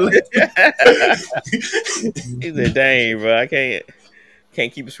started. He said, "Dang, bro, I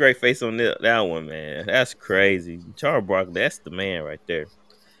can't keep a straight face on that one, man. That's crazy." Charles Barkley, that's the man right there.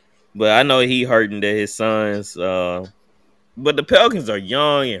 But I know he hurting that his sons. But the Pelicans are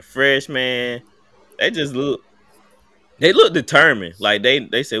young and fresh, man. They just look. They look determined. Like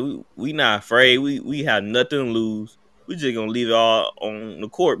they say we not afraid. We have nothing to lose. We just gonna leave it all on the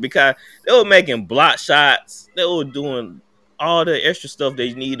court because they were making block shots. They were doing all the extra stuff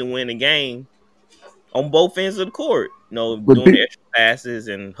they need to win the game on both ends of the court. You know, But doing the extra passes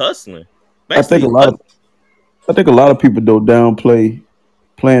and hustling. I think Basically, a lot of people though downplay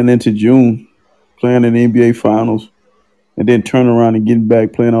playing into June, playing in the NBA Finals, and then turn around and getting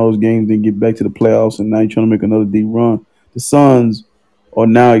back playing all those games, then get back to the playoffs, and now you're trying to make another deep run. The Suns are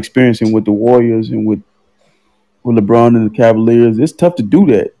now experiencing with the Warriors and with LeBron and the Cavaliers. It's tough to do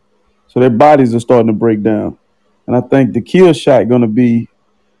that, so their bodies are starting to break down. And I think the kill shot going to be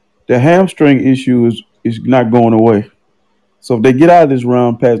the hamstring issue is not going away. So if they get out of this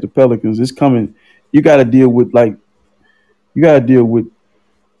round past the Pelicans, it's coming. You got to deal with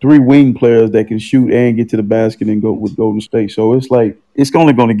three wing players that can shoot and get to the basket and go with Golden State. So it's like it's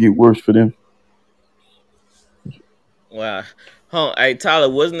only going to get worse for them. wow. Huh, hey Tyler,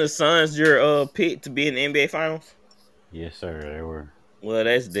 wasn't the Suns your pick to be in the NBA Finals? Yes, sir. They were. Well,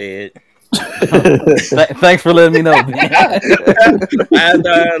 that's dead. Thanks for letting me know, man. I thought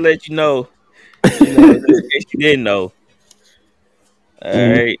I'd let you know. You know, in case you didn't know. All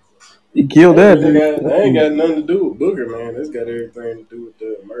right. He killed that. They ain't got nothing to do with Booker, man. That's got everything to do with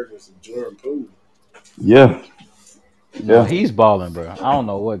the emergence of Jordan Poole. Yeah. No, he's balling, bro. I don't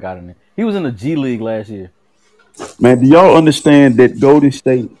know what got in there. He was in the G League last year. Man, do y'all understand that Golden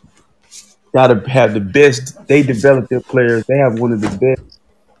State got to have the best? They develop their players. They have one of the best,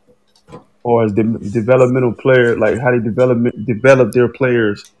 or as the developmental player, like how they develop their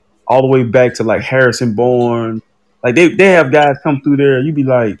players all the way back to like Harrison Bourne. Like they have guys come through there. You be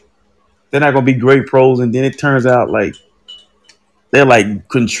like, they're not gonna be great pros, and then it turns out like they're like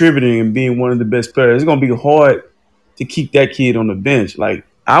contributing and being one of the best players. It's gonna be hard to keep that kid on the bench. Like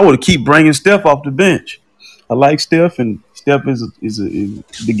I would keep bringing Steph off the bench. I like Steph, and Steph is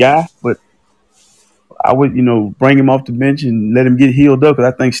the guy, but I would bring him off the bench and let him get healed up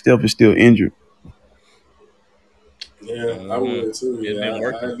because I think Steph is still injured. Yeah, I would too. It's Yeah, been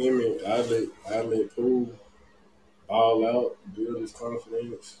working. I let Poole ball out, build his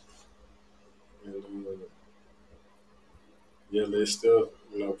confidence, and let Steph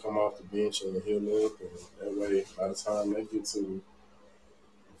come off the bench and heal up, and that way by the time they get to the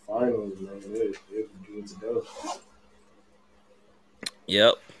finals, man, they'll be good to go.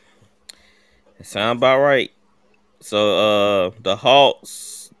 Yep. It sounds about right. So the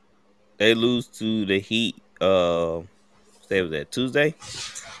Hawks, they lose to the Heat. Say was that Tuesday?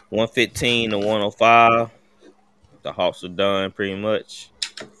 115 to 105. The Hawks are done pretty much.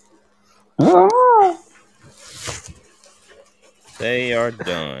 They are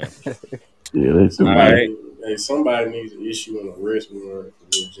done. Yeah, that's All right. Hey, somebody needs to issue an arrest warrant for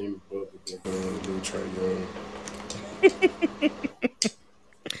Jimmy Butler and Trae Young.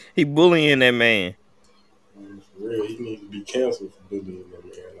 He bullying that man. For real, he needs to be canceled for bullying that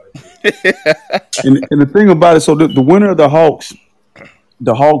man like that. and the thing about it, so the winner of the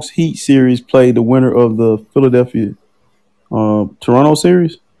Hawks Heat series played the winner of the Philadelphia Toronto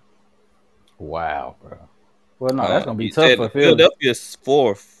series. Wow, bro. Well, no, that's gonna be tough for Philly. Philadelphia's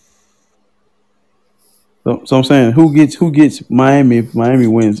fourth. So I'm saying, who gets Miami if Miami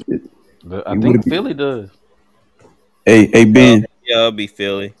wins? I think Philly does. Hey Ben. Yeah, it'll be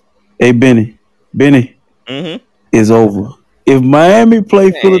Philly. Hey Benny. Mm-hmm. Is over. If Miami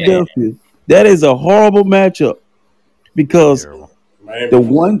play Philadelphia, that is a horrible matchup because the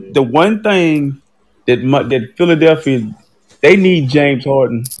one thing that Philadelphia, they need James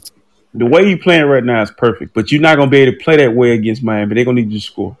Harden. The way he's playing right now is perfect, but you're not gonna be able to play that way against Miami. They're gonna need you to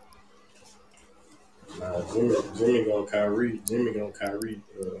score. Jimmy gonna Kyrie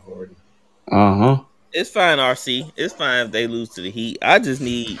Harden. It's fine, RC. It's fine if they lose to the Heat. I just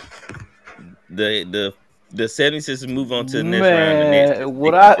need the 76ers to move on to the next round.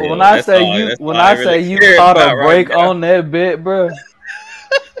 When I say you caught a break on that bet, bro,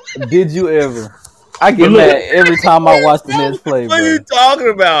 did you ever? I get mad every time I watch the Nets play, bro. What are you talking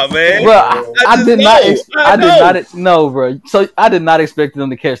about, man? Bro, I did not know, bro. So I did not expect them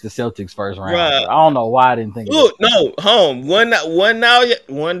to catch the Celtics first round. Bro. I don't know why I didn't think. Look,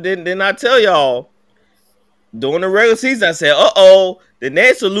 one didn't I tell y'all during the regular season? I said, the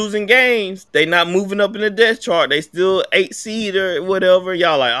Nets are losing games. They not moving up in the depth chart. They still 8 seed or whatever.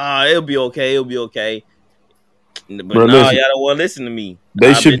 Y'all like, it'll be okay. But y'all don't want to listen to me.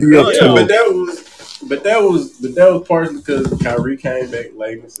 They should be up to. But that was partially because Kyrie came back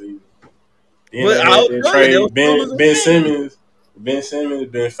late in the season. Ben Ben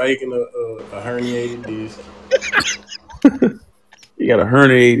Simmons been faking a herniated disc. He got a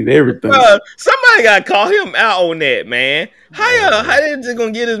herniated everything. Somebody got to call him out on that, man. How they just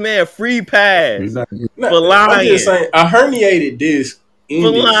gonna get this man a free pass for lying? I'm just saying, a herniated disc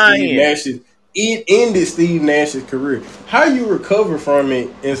ended Steve Nash's career. How you recover from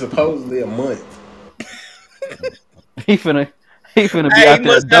it in supposedly a month? He finna be out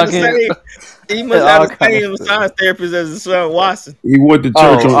there dunking. He must have the same science therapist as his son Watson. He went to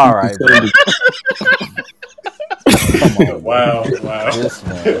church on all right. Wow.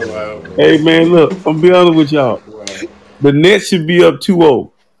 Hey, man, look, I'm be honest with y'all. Wow. The Nets should be up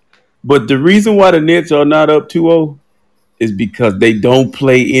 2-0. But the reason why the Nets are not up 2-0 is because they don't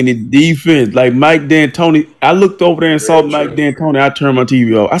play any defense. Like Mike D'Antoni, I looked over there and saw Mike D'Antoni. I turned my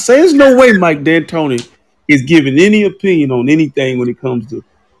TV off. I said, there's no way Mike D'Antoni is giving any opinion on anything when it comes to,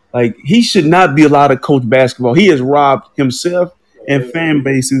 like, he should not be allowed to coach basketball. He has robbed himself and fan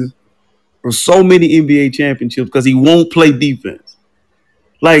bases for so many NBA championships because he won't play defense.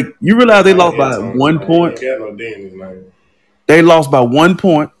 Like, you realize they lost by 1 point? They lost by 1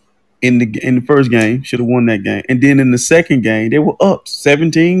 point in the first game. Should have won that game. And then in the second game, they were up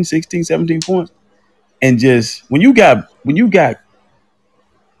 17 points. And just when you got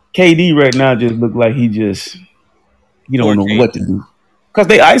KD right now, just look like he don't know what to do. Because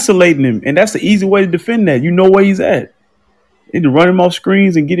they isolating him, and that's the easy way to defend that. You know where he's at. They need to run him off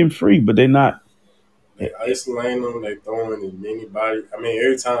screens and get him free, but they're not. They isolating him. They throwing as many body. I mean,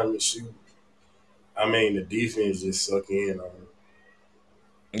 every time you shoot, the defense just suck in on him.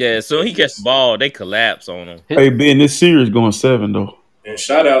 Yeah, so he gets the ball, they collapse on him. Hey, Ben, this series going 7 though. And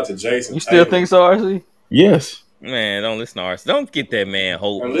shout out to Jason. You still think so, RC? Yes. Man, don't listen to RC. Don't get that man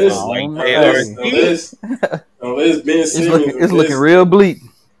hope. Unless Ben Simmons, it's looking real bleak.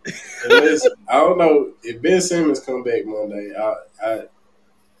 I don't know if Ben Simmons come back Monday. I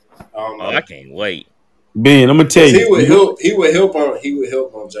don't know. I can't wait. Ben, I'm gonna tell you, he would help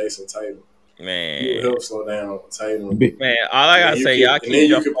on Jason Tatum. Man, he would help slow down Tatum. Man, all I gotta say, y'all keep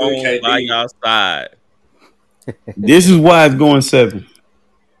your phone by y'all side. This is why it's going 7.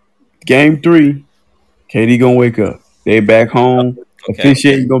 Game 3, KD gonna wake up. They back home.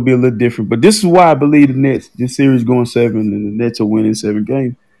 Officiating gonna be a little different, but this is why I believe the Nets. This series going 7, and the Nets are winning 7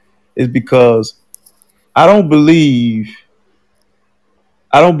 games. Is because I don't believe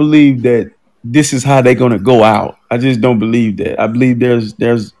that this is how they're gonna go out. I just don't believe that. I believe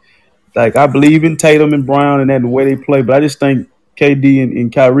there's like I believe in Tatum and Brown and that the way they play, but I just think KD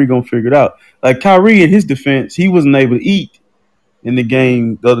and Kyrie gonna figure it out. Like Kyrie in his defense, he wasn't able to eat in the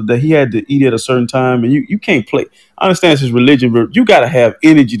game the other day. He had to eat at a certain time, and you can't play. I understand it's his religion, but you gotta have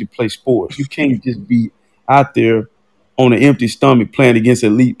energy to play sports. You can't just be out there on an empty stomach playing against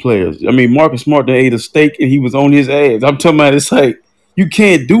elite players. I mean, Marcus Smart ate a steak and he was on his ass. I'm talking about it's like you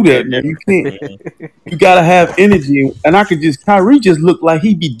can't do that, man. You can't. You gotta have energy, and Kyrie just looked like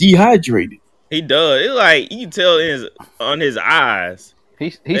he be dehydrated. He does. It's like you can tell on his eyes. He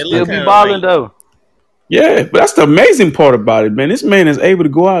still be balling though. Yeah, but that's the amazing part about it, man. This man is able to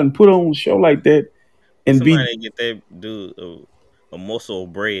go out and put on a show like that and somebody get that dude a morsel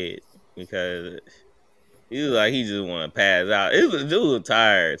of bread because he was like he just want to pass out. Dude was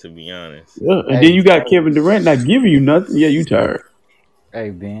tired, to be honest. Yeah, and then you got Kevin Durant not giving you nothing. Yeah, you tired. Hey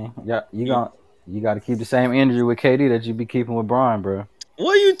Ben, you got to keep the same energy with KD that you be keeping with Brian, bro.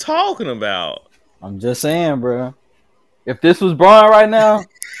 What are you talking about? I'm just saying, bro. If this was Brian right now,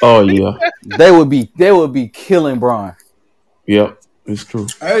 oh yeah, they would be killing Brian. Yep, it's true.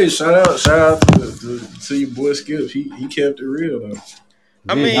 Hey, shout out to your boy Skip. He kept it real though.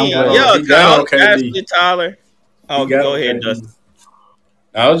 I mean, Tyler. Oh, go ahead, Dustin.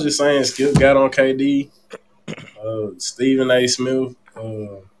 I was just saying, Skip got on KD. Stephen A. Smith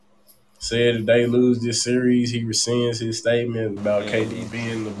said if they lose this series, he rescinds his statement about KD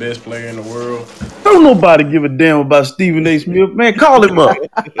being the best player in the world. Don't nobody give a damn about Stephen A. Smith. Man, call him up.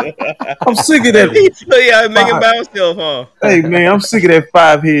 I'm sick of that. Yeah, making by himself, huh? Hey, man, I'm sick of that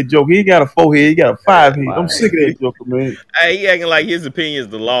 5-head joke. He ain't got a 4-head. He got a 5-head. I'm sick of that joker, man. Hey, he acting like his opinion is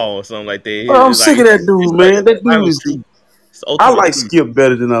the law or something like that. I'm sick of that dude, man. That dude is true. I like Skip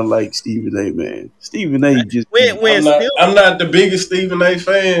better than I like Stephen A. Man, Stephen A. just. I'm not the biggest Stephen A.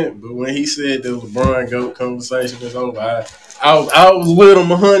 fan, but when he said the LeBron GOAT conversation was over, I was with him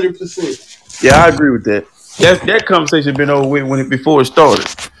 100%. Yeah, I agree with that. That conversation been over with before it started.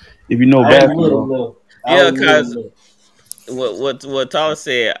 If you know basketball. Yeah, because what Tyler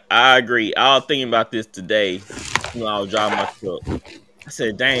said, I agree. I was thinking about this today when I was driving my truck. I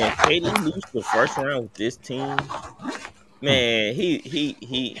said, "Dang, KD lose the first round with this team." Man,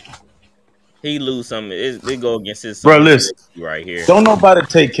 he He lose some. They go against his Bro, son listen. right here. Don't nobody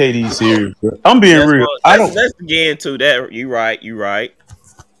take KD serious, bro. I'm being real. Let's get into that. You right.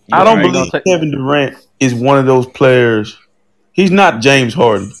 I don't right, believe Kevin Durant is one of those players. He's not James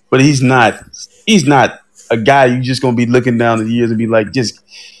Harden, but he's not a guy you just gonna be looking down the years and be like, just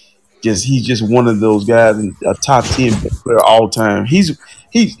he's just one of those guys and a top 10 player all time.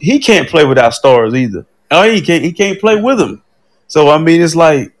 He can't play without stars either. Oh, he can't play with them. So I mean, it's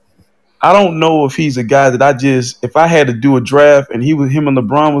like I don't know if he's a guy that if I had to do a draft and him and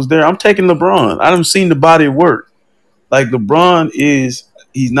LeBron was there, I'm taking LeBron. I haven't seen the body of work. Like LeBron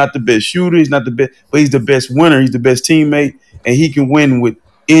he's not the best shooter, he's not the best, but he's the best winner, he's the best teammate, and he can win with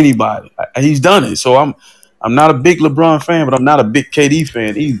anybody. He's done it. So I'm not a big LeBron fan, but I'm not a big KD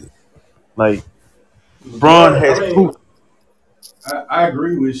fan either. Like LeBron has I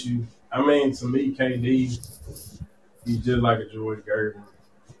agree with you. I mean, to me, KD, he's just like a George Gervin.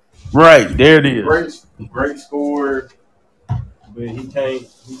 Right, there it is. Great scorer, but he can't.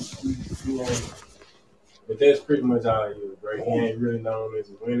 He ain't. But that's pretty much how he is, right? He ain't really known as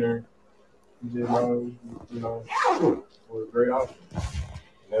a winner. He just known, for a great option. And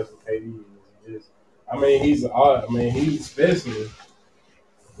that's what KD is. He's a specimen.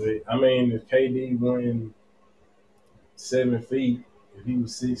 But I mean, if KD won 7 feet, if he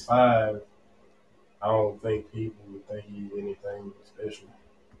was 6'5", I don't think people would think he's anything special.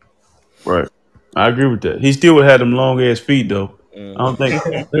 Right. I agree with that. He still would have them long ass feet though. Mm. I don't think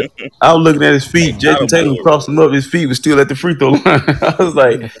I was looking at his feet. Jason Tatum crossed him up, his feet was still at the free throw line. I was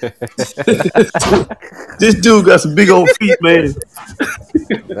like, this dude got some big old feet, man.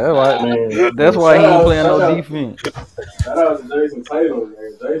 That's why he ain't playing no defense. Shout out to Jason Tatum,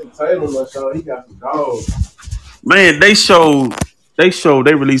 man. Jason Tatum, he got some dogs. Man, they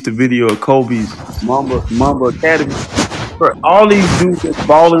released a video of Kobe's Mamba Academy. Bro, all these dudes that's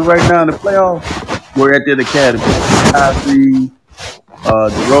balling right now in the playoffs were at that academy. Kyrie,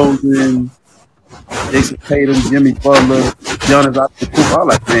 DeRozan, Jason Tatum, Jimmy Butler, Giannis Antetokounmpo. I'm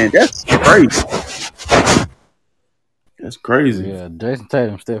like, man, that's crazy. That's crazy. Yeah, Jason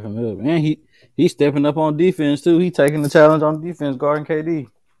Tatum stepping up, and he's stepping up on defense too. He taking the challenge on defense, guarding KD.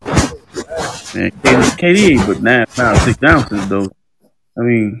 Man, KD ain't but 9 pounds 6 ounces though. I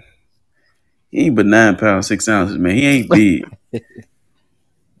mean, he ain't but 9 pounds 6 ounces, man. He ain't big.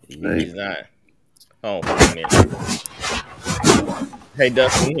 He's not. Oh, for a minute. Hey,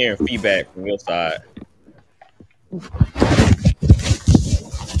 Dustin, hearing feedback from your side.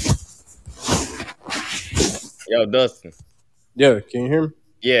 Yo, Dustin. Yeah, can you hear me?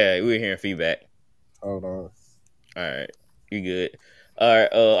 Yeah, we're hearing feedback. Hold on. All right, you good? All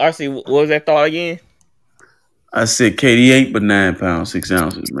right, RC, what was that thought again? I said KD ain't but 9 pounds 6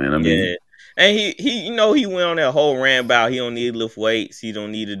 ounces, man. I mean, yeah. And he he went on that whole rant about he don't need to lift weights, he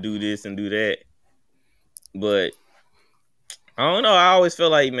don't need to do this and do that. But I don't know. I always feel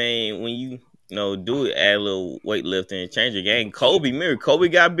like, man, when you do it, add a little weightlifting and change your game. Kobe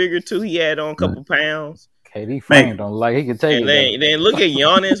got bigger too. He had on a couple pounds. KD frame don't like he can take and it. Then look at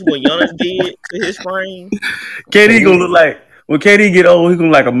Giannis, what Giannis did to his frame. KD gonna look like when KD get old, he gonna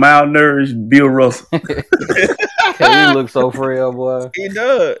look like a malnourished Bill Russell. KD looks so frail, boy. He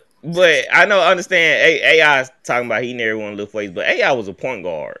does. But I understand. AI is talking about he never want to lift weights, but AI was a point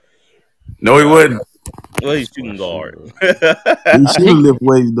guard. No, he wasn't. Well, he's shooting guard. He should lift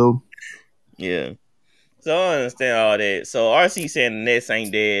weights though. Yeah. So I understand all that. So RC saying the Nets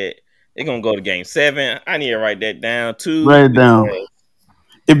ain't dead. They're gonna go to Game 7. I need to write that down too. Write it down.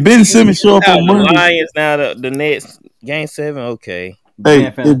 If Ben Simmons show up on Monday, the Lions now the Nets Game 7. Okay. Hey,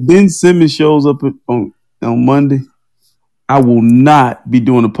 if Ben Simmons shows up on Monday, I will not be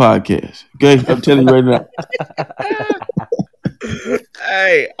doing a podcast. Okay, I'm telling you right now.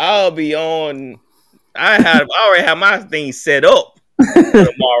 Hey, I'll be on. I already have my thing set up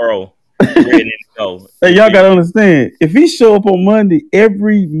tomorrow. Ready to go. Hey, y'all gotta understand. If he show up on Monday,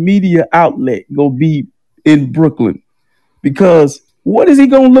 every media outlet gonna be in Brooklyn because what is he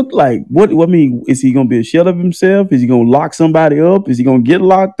gonna look like? Is he gonna be a shell of himself? Is he gonna lock somebody up? Is he gonna get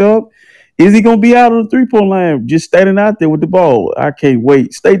locked up? Is he gonna be out on the 3-point line just standing out there with the ball? I can't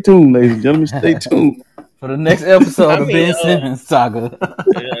wait. Stay tuned, ladies and gentlemen. Stay tuned for the next episode of Ben Simmons saga.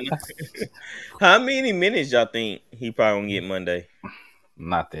 How many minutes y'all think he probably gonna get Monday?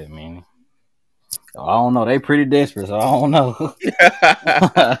 Not that many. I don't know. They pretty desperate, so I don't know.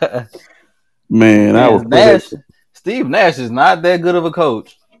 Man, Steve Nash is not that good of a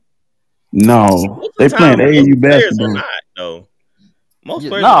coach. No, they playing AAU basketball. Not, though.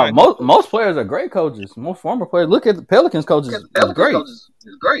 Most players are great coaches. Most former players. Look at the Pelicans coaches. It's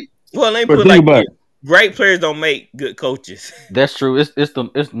great. Well, they put like great players don't make good coaches. That's true.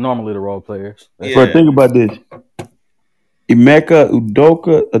 It's normally the role players. Yeah. But think about this. Emeka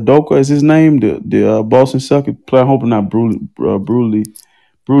Udoka is his name. The Boston Celtics player. I hope I'm not brutally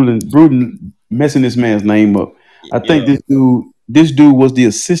messing this man's name up. I think this dude was the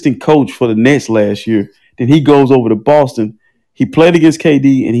assistant coach for the Nets last year. Then he goes over to Boston. He played against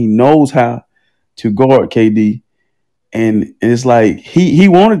KD and he knows how to guard KD. And it's like he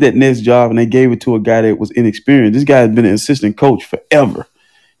wanted that Nets job and they gave it to a guy that was inexperienced. This guy has been an assistant coach forever.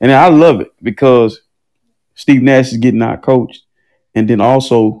 And I love it because Steve Nash is getting out coached. And then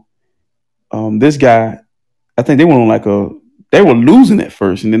also this guy, I think they went on they were losing at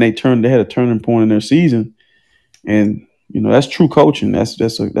first, and then they had a turning point in their season. And that's true coaching.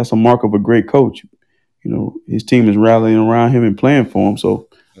 That's a mark of a great coach. His team is rallying around him and playing for him. So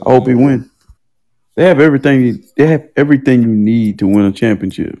I hope he wins. They have everything. They have everything you need to win a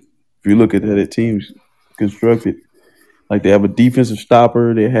championship. If you look at how that team's constructed, like they have a defensive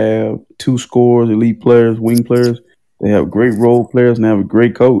stopper, they have 2 scorers, elite players, wing players. They have great role players, and they have a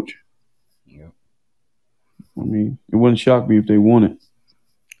great coach. I mean, it wouldn't shock me if they won it.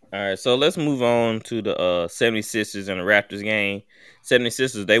 All right, so let's move on to the 76ers and the Raptors game.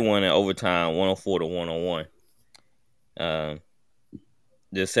 76ers, they won in overtime, 104-101.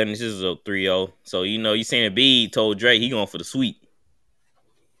 The 76ers are 3-0. So, you seen Embiid told Drake he going for the sweep.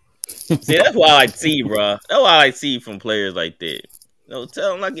 See, that's why I like to see, bro. That's why I like to see from players like that.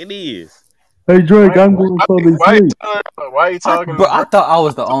 Tell them like it is. Hey, Drake, I'm going for the sweep. Why are you talking? Bro, I thought I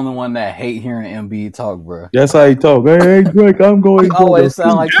was the only one that hate hearing Embiid talk, bro. That's how he talk. Hey, Drake, I'm going. He always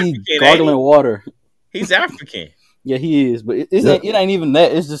sound like he gargling water. He's African. Yeah, he is, but it ain't even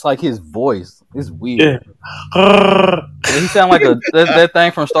that. It's just like his voice. It's weird. Yeah. He sound like that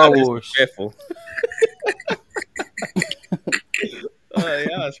thing from Star Wars.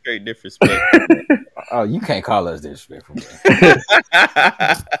 Y'all straight disrespect. Oh, you can't call us disrespectful.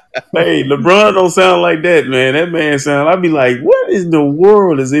 Hey, LeBron don't sound like that, man. That man sound. I'd be like, what in the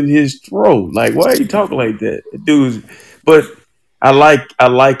world is in his throat? Like, why are you talking like that, dude? But I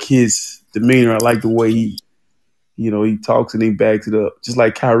like his demeanor. I like the way he talks and he backs it up, just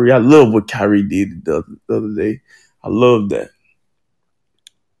like Kyrie. I love what Kyrie did the other day. I love that.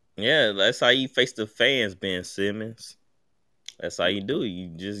 Yeah, that's how you face the fans, Ben Simmons. That's how you do it. You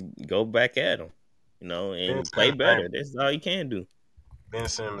just go back at them, and play better. That's all you can do. Ben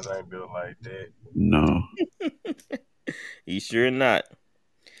Simmons ain't built like that. No. He sure not.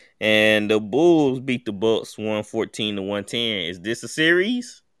 And the Bulls beat the Bucks 114-110. Is this a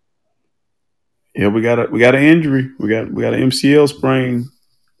series? Yeah, we got an injury. We got an MCL sprain.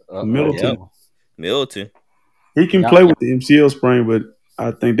 Middleton. Yep. Middleton. He can play with the MCL sprain, but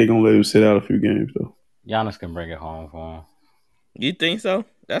I think they're gonna let him sit out a few games though. Giannis can bring it home for him. You think so?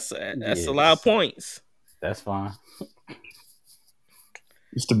 That's a lot of points. That's fine.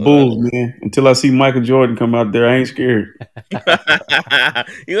 It's the Bulls, man. Until I see Michael Jordan come out there, I ain't scared.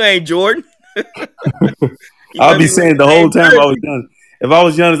 You ain't Jordan. I'll be saying the whole time I was young. If I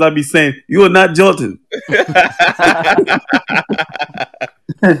was Giannis, I'd be saying, "You are not Jordan."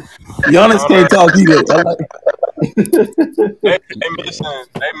 Giannis can't talk either. They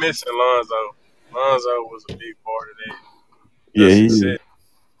missing Lonzo. Lonzo was a big part of that. Yeah, he is.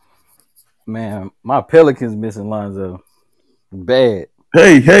 Man, my Pelicans missing Lonzo. Bad.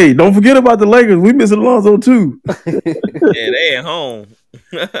 Hey, don't forget about the Lakers. We missing Lonzo too. Yeah, they at home.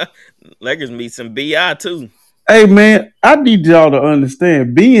 Lakers meet some BI too. Hey man, I need y'all to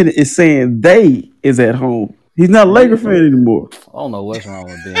understand. Ben is saying they is at home. He's not a Laker fan anymore. I don't know what's wrong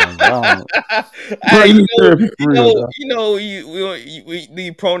with Ben. We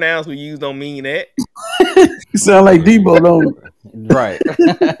the pronouns we use don't mean that. You sound like Debo, don't you? Right.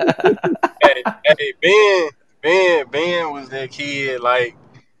 Ben was that kid, like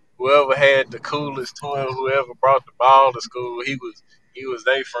whoever had the coolest toy, whoever brought the ball to school, he was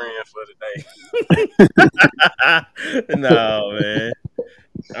their friend for the day. No, man.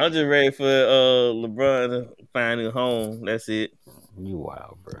 I'm just ready for LeBron to find a home. That's it. You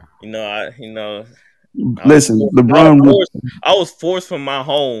wild, bro. Listen, LeBron. I was forced from my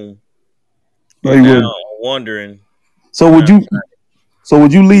home. Now I'm wondering. So would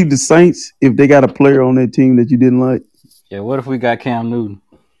you leave the Saints if they got a player on their team that you didn't like? Yeah. What if we got Cam Newton?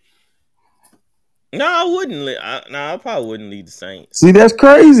 No, I wouldn't. I probably wouldn't leave the Saints. See, that's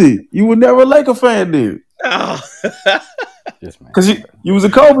crazy. You would never like a fan, then. No. Because you was a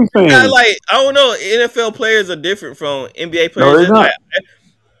Kobe fan. Yeah, I don't know. NFL players are different from NBA players. No,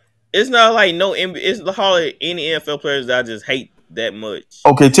 it's not like no NBA. It's hardly any NFL players that I just hate that much.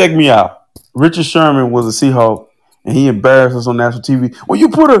 Okay, check me out. Richard Sherman was a Seahawk. and he embarrassed us on national TV. When you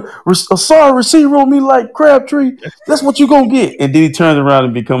put a sorry receiver on me like Crabtree, that's what you gonna get. And then he turns around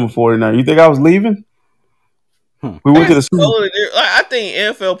and become a 49. You think I was leaving? We went to the Super Bowl. Totally different. Like, I think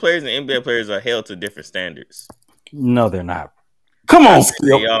NFL players and NBA players are held to different standards. No, they're not. Come on, They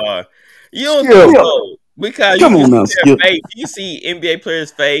Skip. are. You don't Skip. think so. Because Come you on now, can see their Skip. face. You see NBA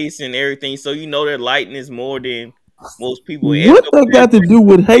players' face and everything, so you know their likeness more than most people. What that got to do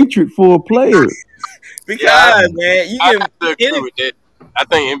with hatred for a player? Because man, you I can have to agree with that. I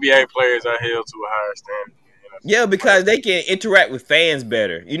think NBA players are held to a higher standard. yeah, because they can interact with fans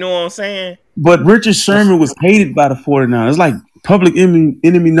better. You know what I'm saying? But Richard Sherman was hated by the 49ers. It's like public enemy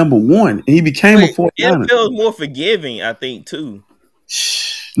number one. And he became a 49er. NFL is more forgiving, I think, too.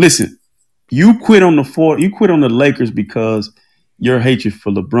 Listen, you quit on the Lakers because your hatred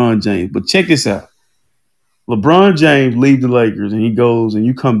for LeBron James. But check this out. LeBron James leaves the Lakers and he goes and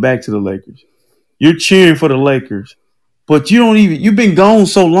you come back to the Lakers. You're cheering for the Lakers. But you've been gone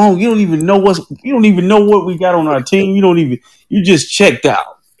so long, you don't even know what we got on our team. You just checked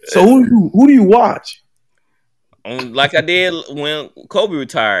out. So who do you watch? Like I did when Kobe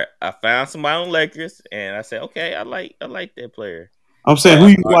retired, I found somebody on Lakers, and I said, "Okay, I like that player." I'm saying, who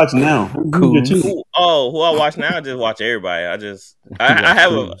you watch now? Who's your team? Who I watch now? I just watch everybody. I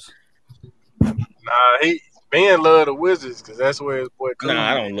have a. Nah, Ben love the Wizards because that's where his boy.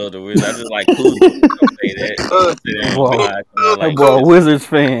 Nah, I don't love the Wizards. I just like Kuzma. Don't say that. That boy, a Wizards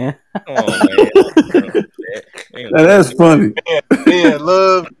fan. Come on, man. That's funny. Ben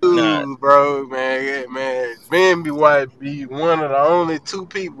love Kuz, bro, man. Ben be one of the only two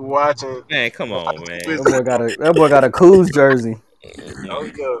people watching. Man, come on, man. That boy got a Kuz jersey. Oh,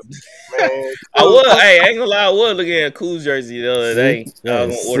 yeah, man. I ain't gonna lie, I was looking at a Kuz jersey the other day. I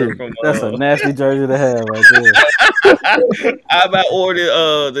was gonna order from. That's a nasty jersey to have right there. I about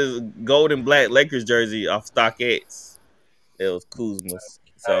ordered this gold and black Lakers jersey off StockX. It was Kuzma's.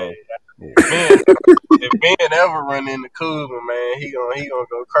 So if Ben ever run into Kuzma, man, he gonna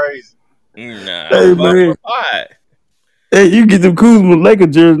go crazy. Nah, Hey, man. Hey, you get them Kuzma Laker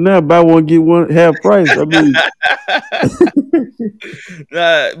jerseys now. Buy one, get one half price. I mean,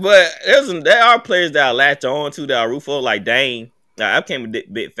 but there are players that I latch on to that I root for, like Dame. I became a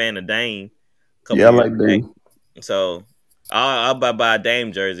big fan of Dame. Yeah, I like Dame. So I'll buy a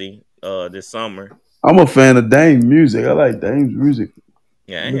Dame jersey this summer. I'm a fan of Dame music. I like Dame's music.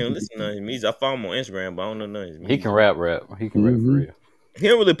 Yeah, I ain't even listen to his music. I follow him on Instagram, but I don't know none of his music. He can rap. He can rap for real. He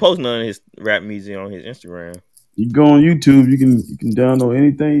don't really post none of his rap music on his Instagram. You go on YouTube, you can download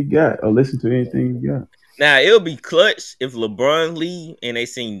anything you got or listen to anything you got. Now it'll be clutch if LeBron leave and they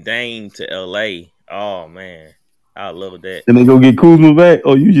send Dame to LA. Oh man, I love that. And they go get Kuzma back,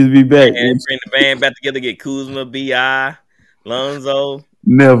 or you just be back and bring the band back together, get Kuzma, Bi, Lonzo.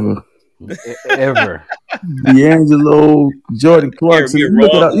 Never, ever. D'Angelo, Jordan Clarkson. You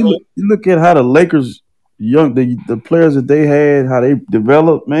look at how the Lakers the players that they had, how they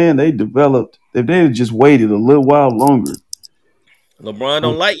developed. Man, they developed. If they had just waited a little while longer. LeBron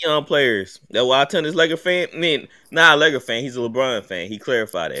don't like young players. That's why I tell this Laker fan. Not a Laker fan. He's a LeBron fan. He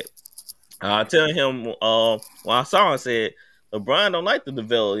clarified that. I tell him when I saw him, said LeBron don't like to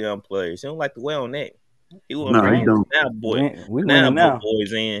develop young players. He don't like to wear on that. He won't bring now, boy. We winning now.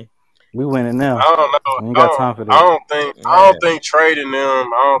 Boys in. We winning now. I don't know. We ain't got time for that. I don't think trading them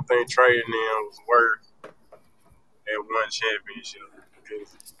was worth that one championship.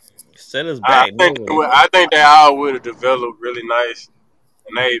 Set us back. I think they all would have developed really nice,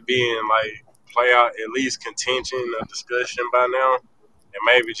 and they'd be in play out at least contention or discussion by now, and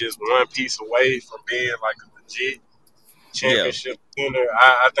maybe just one piece away from being like a legit championship winner.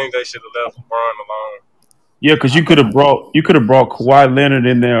 I think they should have left LeBron alone. Yeah, because you could have brought Kawhi Leonard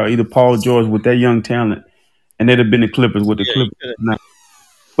in there, or either Paul George with that young talent, and they'd have been the Clippers with the Clippers. Nah.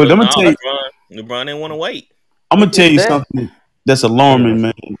 But I'm gonna tell you, LeBron didn't want to wait. I'm gonna tell you something that's alarming,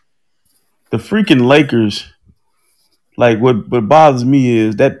 man. The freaking Lakers, like what bothers me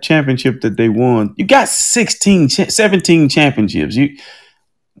is that championship that they won. You got 17 championships.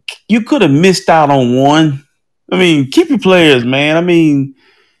 You could have missed out on one. I mean, keep your players, man. I mean,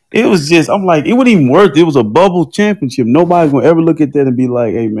 it was just, I'm like, it wasn't even worth it. It was a bubble championship. Nobody's gonna ever look at that and be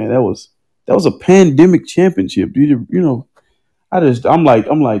like, hey man, that was a pandemic championship. You know, I'm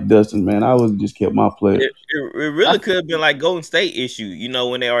like Dustin, man. I would have just kept my players. It really could have been like Golden State issue, you know,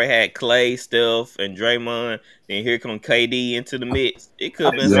 when they already had Clay, Steph, and Draymond, and here come KD into the mix. It could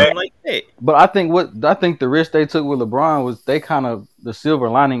have been something like that. But I think the risk they took with LeBron was the silver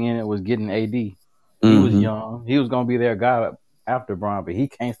lining in it was getting AD. He was young. He was gonna be their guy after Braun, but he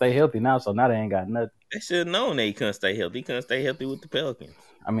can't stay healthy now, so now they ain't got nothing. They should have known that he couldn't stay healthy. He couldn't stay healthy with the Pelicans.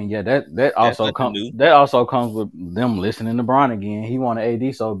 I mean, yeah, that also comes with them listening to Braun again. He wanted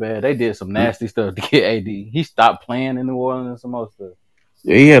AD so bad. They did some nasty stuff to get AD. He stopped playing in New Orleans and some more stuff.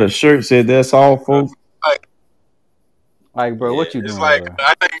 Yeah, he had a shirt said "That's all, folks." Like, bro, what you It's doing? like Bro?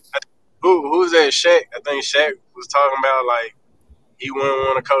 I think who's that? Shaq. I think Shaq was talking about like he wouldn't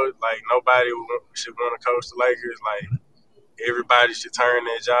want to coach. Like nobody should want to coach the Lakers. Like everybody should turn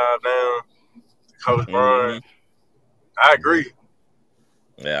their job down to coach Braun. I agree.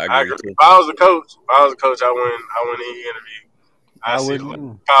 Yeah, I agree. If I was a coach, I wouldn't even interview. I see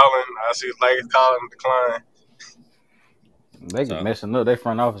calling. I see Lakers calling decline. They get messing up. Their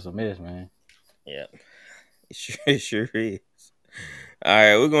front office a mess, man. Yeah, it sure is. All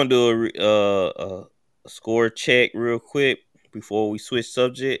right, we're gonna do a score check real quick before we switch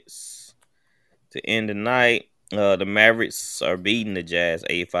subjects to end the night. The Mavericks are beating the Jazz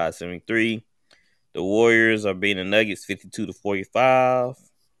 85-73. The Warriors are beating the Nuggets 52-45.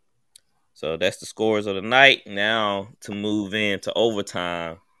 So that's the scores of the night. Now to move into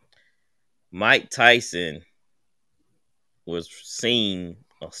overtime, Mike Tyson was seen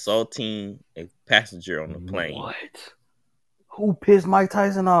assaulting a passenger on the plane. What? Who pissed Mike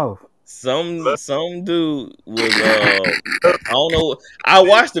Tyson off? Some dude was I don't know. I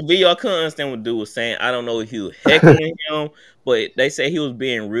watched the video. I couldn't understand what dude was saying. I don't know if he was heckling him, but they say he was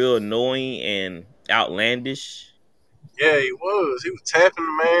being real annoying and outlandish. Yeah, he was. He was tapping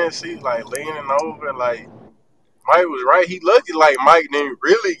the man's seat, like leaning over. Like Mike was right. He looked like Mike didn't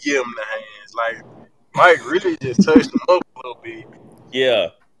really give him the hands. Like Mike really just touched him up a little bit. Yeah,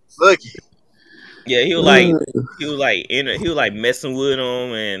 lucky. Yeah, he was like messing with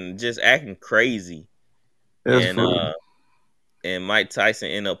him and just acting crazy. That's and Mike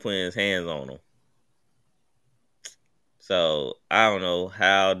Tyson ended up putting his hands on him. So I don't know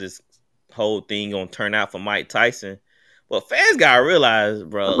how this whole thing gonna turn out for Mike Tyson. But fans gotta realize,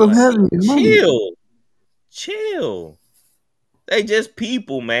 bro, like, chill. They just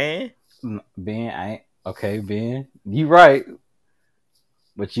people, man. Ben, Ben, you right.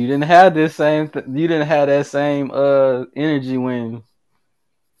 But you didn't have this same. You didn't have that same energy with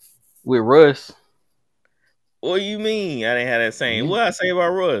Russ. What do you mean? I didn't have that same. What I say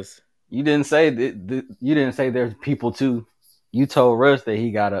about Russ? You didn't say that. You didn't say there's people too. You told Russ that he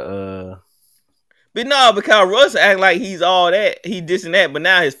gotta. But no, because Russ act like he's all that, he this and that. But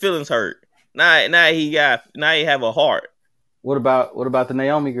now his feelings hurt. Now he have a heart. What about the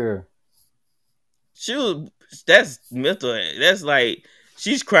Naomi girl? That's mental. That's like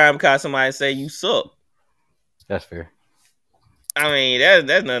she's crying because somebody say you suck. That's fair. I mean,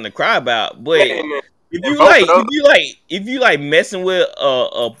 that's nothing to cry about. But if you like messing with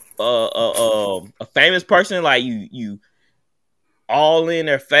a famous person, like you all in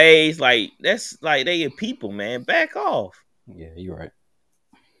their face, like that's like they are people, man. Back off. Yeah, you're right.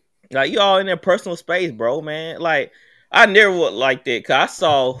 Like you all in their personal space, bro, man. Like I never would like that. Cause I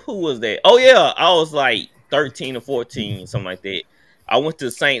saw who was that? Oh yeah, I was like 13 or 14, something like that. I went to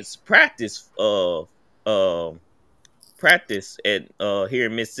the Saints practice at here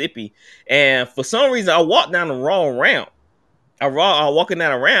in Mississippi, and for some reason I walked down the wrong ramp. I was walking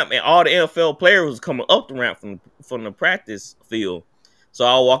down a ramp, and all the NFL players was coming up the ramp from the practice field. So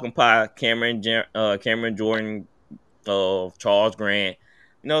I was walking by Cameron Jordan, Charles Grant.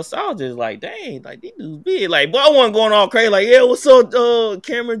 You know, so I was just like, dang, like these dudes big. Like, but I wasn't going all crazy. Like, yeah, what's up,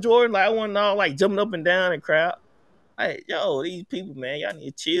 Cameron Jordan? Like, I wasn't all like jumping up and down and crowd. Like, yo, these people, man, y'all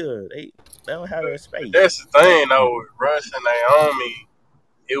need to chill. They don't have their space. That's the thing, though, with Russ and Naomi.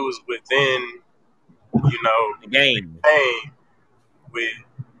 It was within, the game. With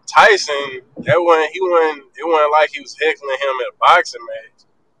Tyson, it wasn't like he was heckling him at a boxing match.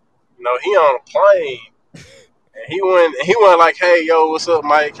 He on a plane, and he wasn't like, hey, yo, what's up,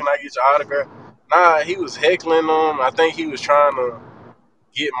 Mike? Can I get your autograph? Nah, he was heckling him. I think he was trying to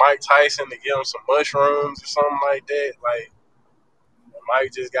get Mike Tyson to give him some mushrooms or something like that. Like,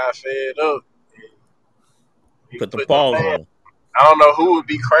 Mike just got fed up. Put the balls on. I don't know who would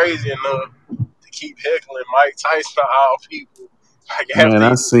be crazy enough to keep heckling Mike Tyson, all people. Man,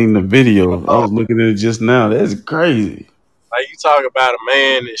 I seen the video. I was looking at it just now. That's crazy. Like, you talk about a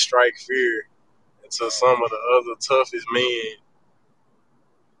man that strike fear into some of the other toughest men.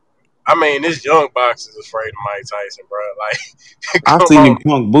 I mean, this young boxer's afraid of Mike Tyson, bro. Like, I seen him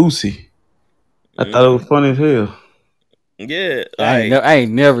punk Boosie. I thought it was funny as hell. Yeah, I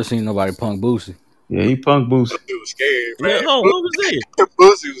ain't never seen nobody punk Boosie. Yeah, he punk Boosie. He was scared, man. Yeah, what was it?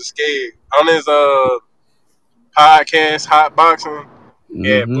 Boosie was scared. On his podcast, Hot Boxing,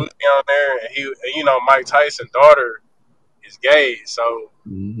 yeah, Boosie on there, and he, Mike Tyson's daughter is gay. So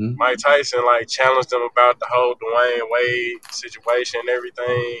Mike Tyson like challenged him about the whole Dwayne Wade situation and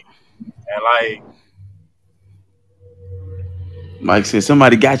everything, and like Mike said,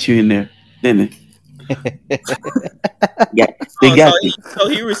 somebody got you in there, didn't they? They got you. So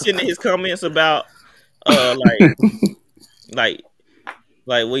he rescinded his comments about like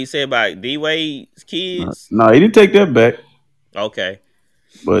what he said about D Wade's kids. No, he didn't take that back. Okay,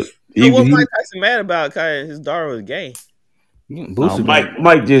 but so what Mike Tyson mad about? Cause his daughter was gay.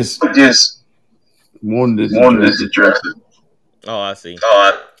 Mike just wanted to address it. Oh, I see.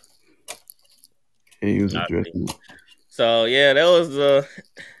 He was addressing it. So yeah, that was the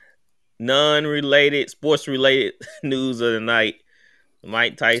non-related, sports-related news of the night.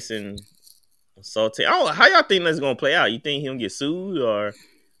 Mike Tyson assaulted. Oh, how y'all think that's gonna play out? You think he'll get sued or?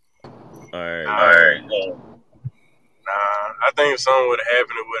 I think if something would have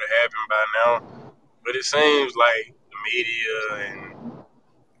happened, it would have happened by now. But it seems like the media and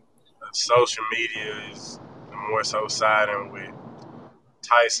social media is more so siding with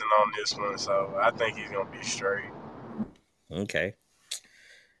Tyson on this one. So I think he's going to be straight. Okay.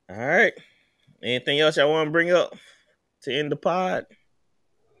 All right. Anything else y'all want to bring up to end the pod?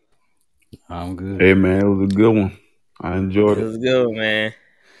 I'm good. Hey, man, it was a good one. I enjoyed it. It was good, man.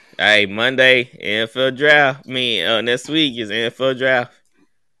 Hey, Monday, NFL draft. Next week is NFL draft.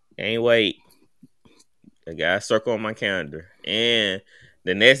 Can't wait. I got a circle on my calendar. And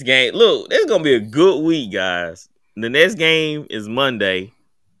the next game, look, this is going to be a good week, guys. The next game is Monday.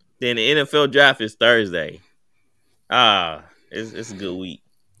 Then the NFL draft is Thursday. It's a good week.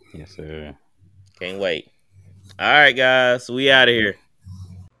 Yes, sir. Can't wait. All right, guys. We out of here.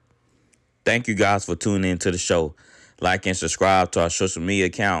 Thank you guys for tuning in to the show. Like and subscribe to our social media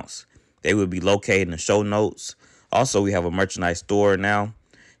accounts. They will be located in the show notes. Also, we have a merchandise store now.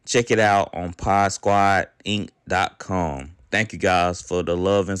 Check it out on podsquadinc.com. Thank you guys for the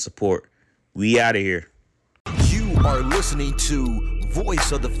love and support. We out of here. You are listening to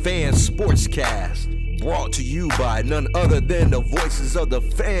Voice of the Fans Sportscast, brought to you by none other than the voices of the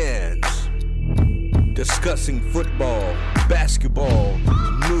fans. Discussing football, basketball,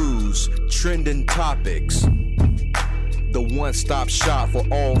 news, trending topics. The one-stop shop for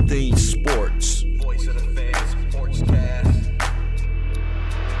all things sports. Voice of the Fans Sportscast.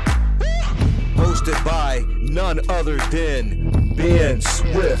 Hosted by none other than Ben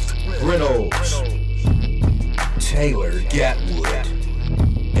Swift Reynolds, Taylor Gatwood,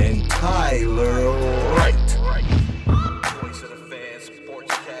 and Tyler Wright. Voice of the Fans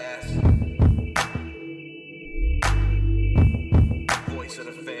Sportscast. Voice of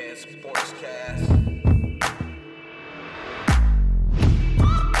the Fans Sportscast.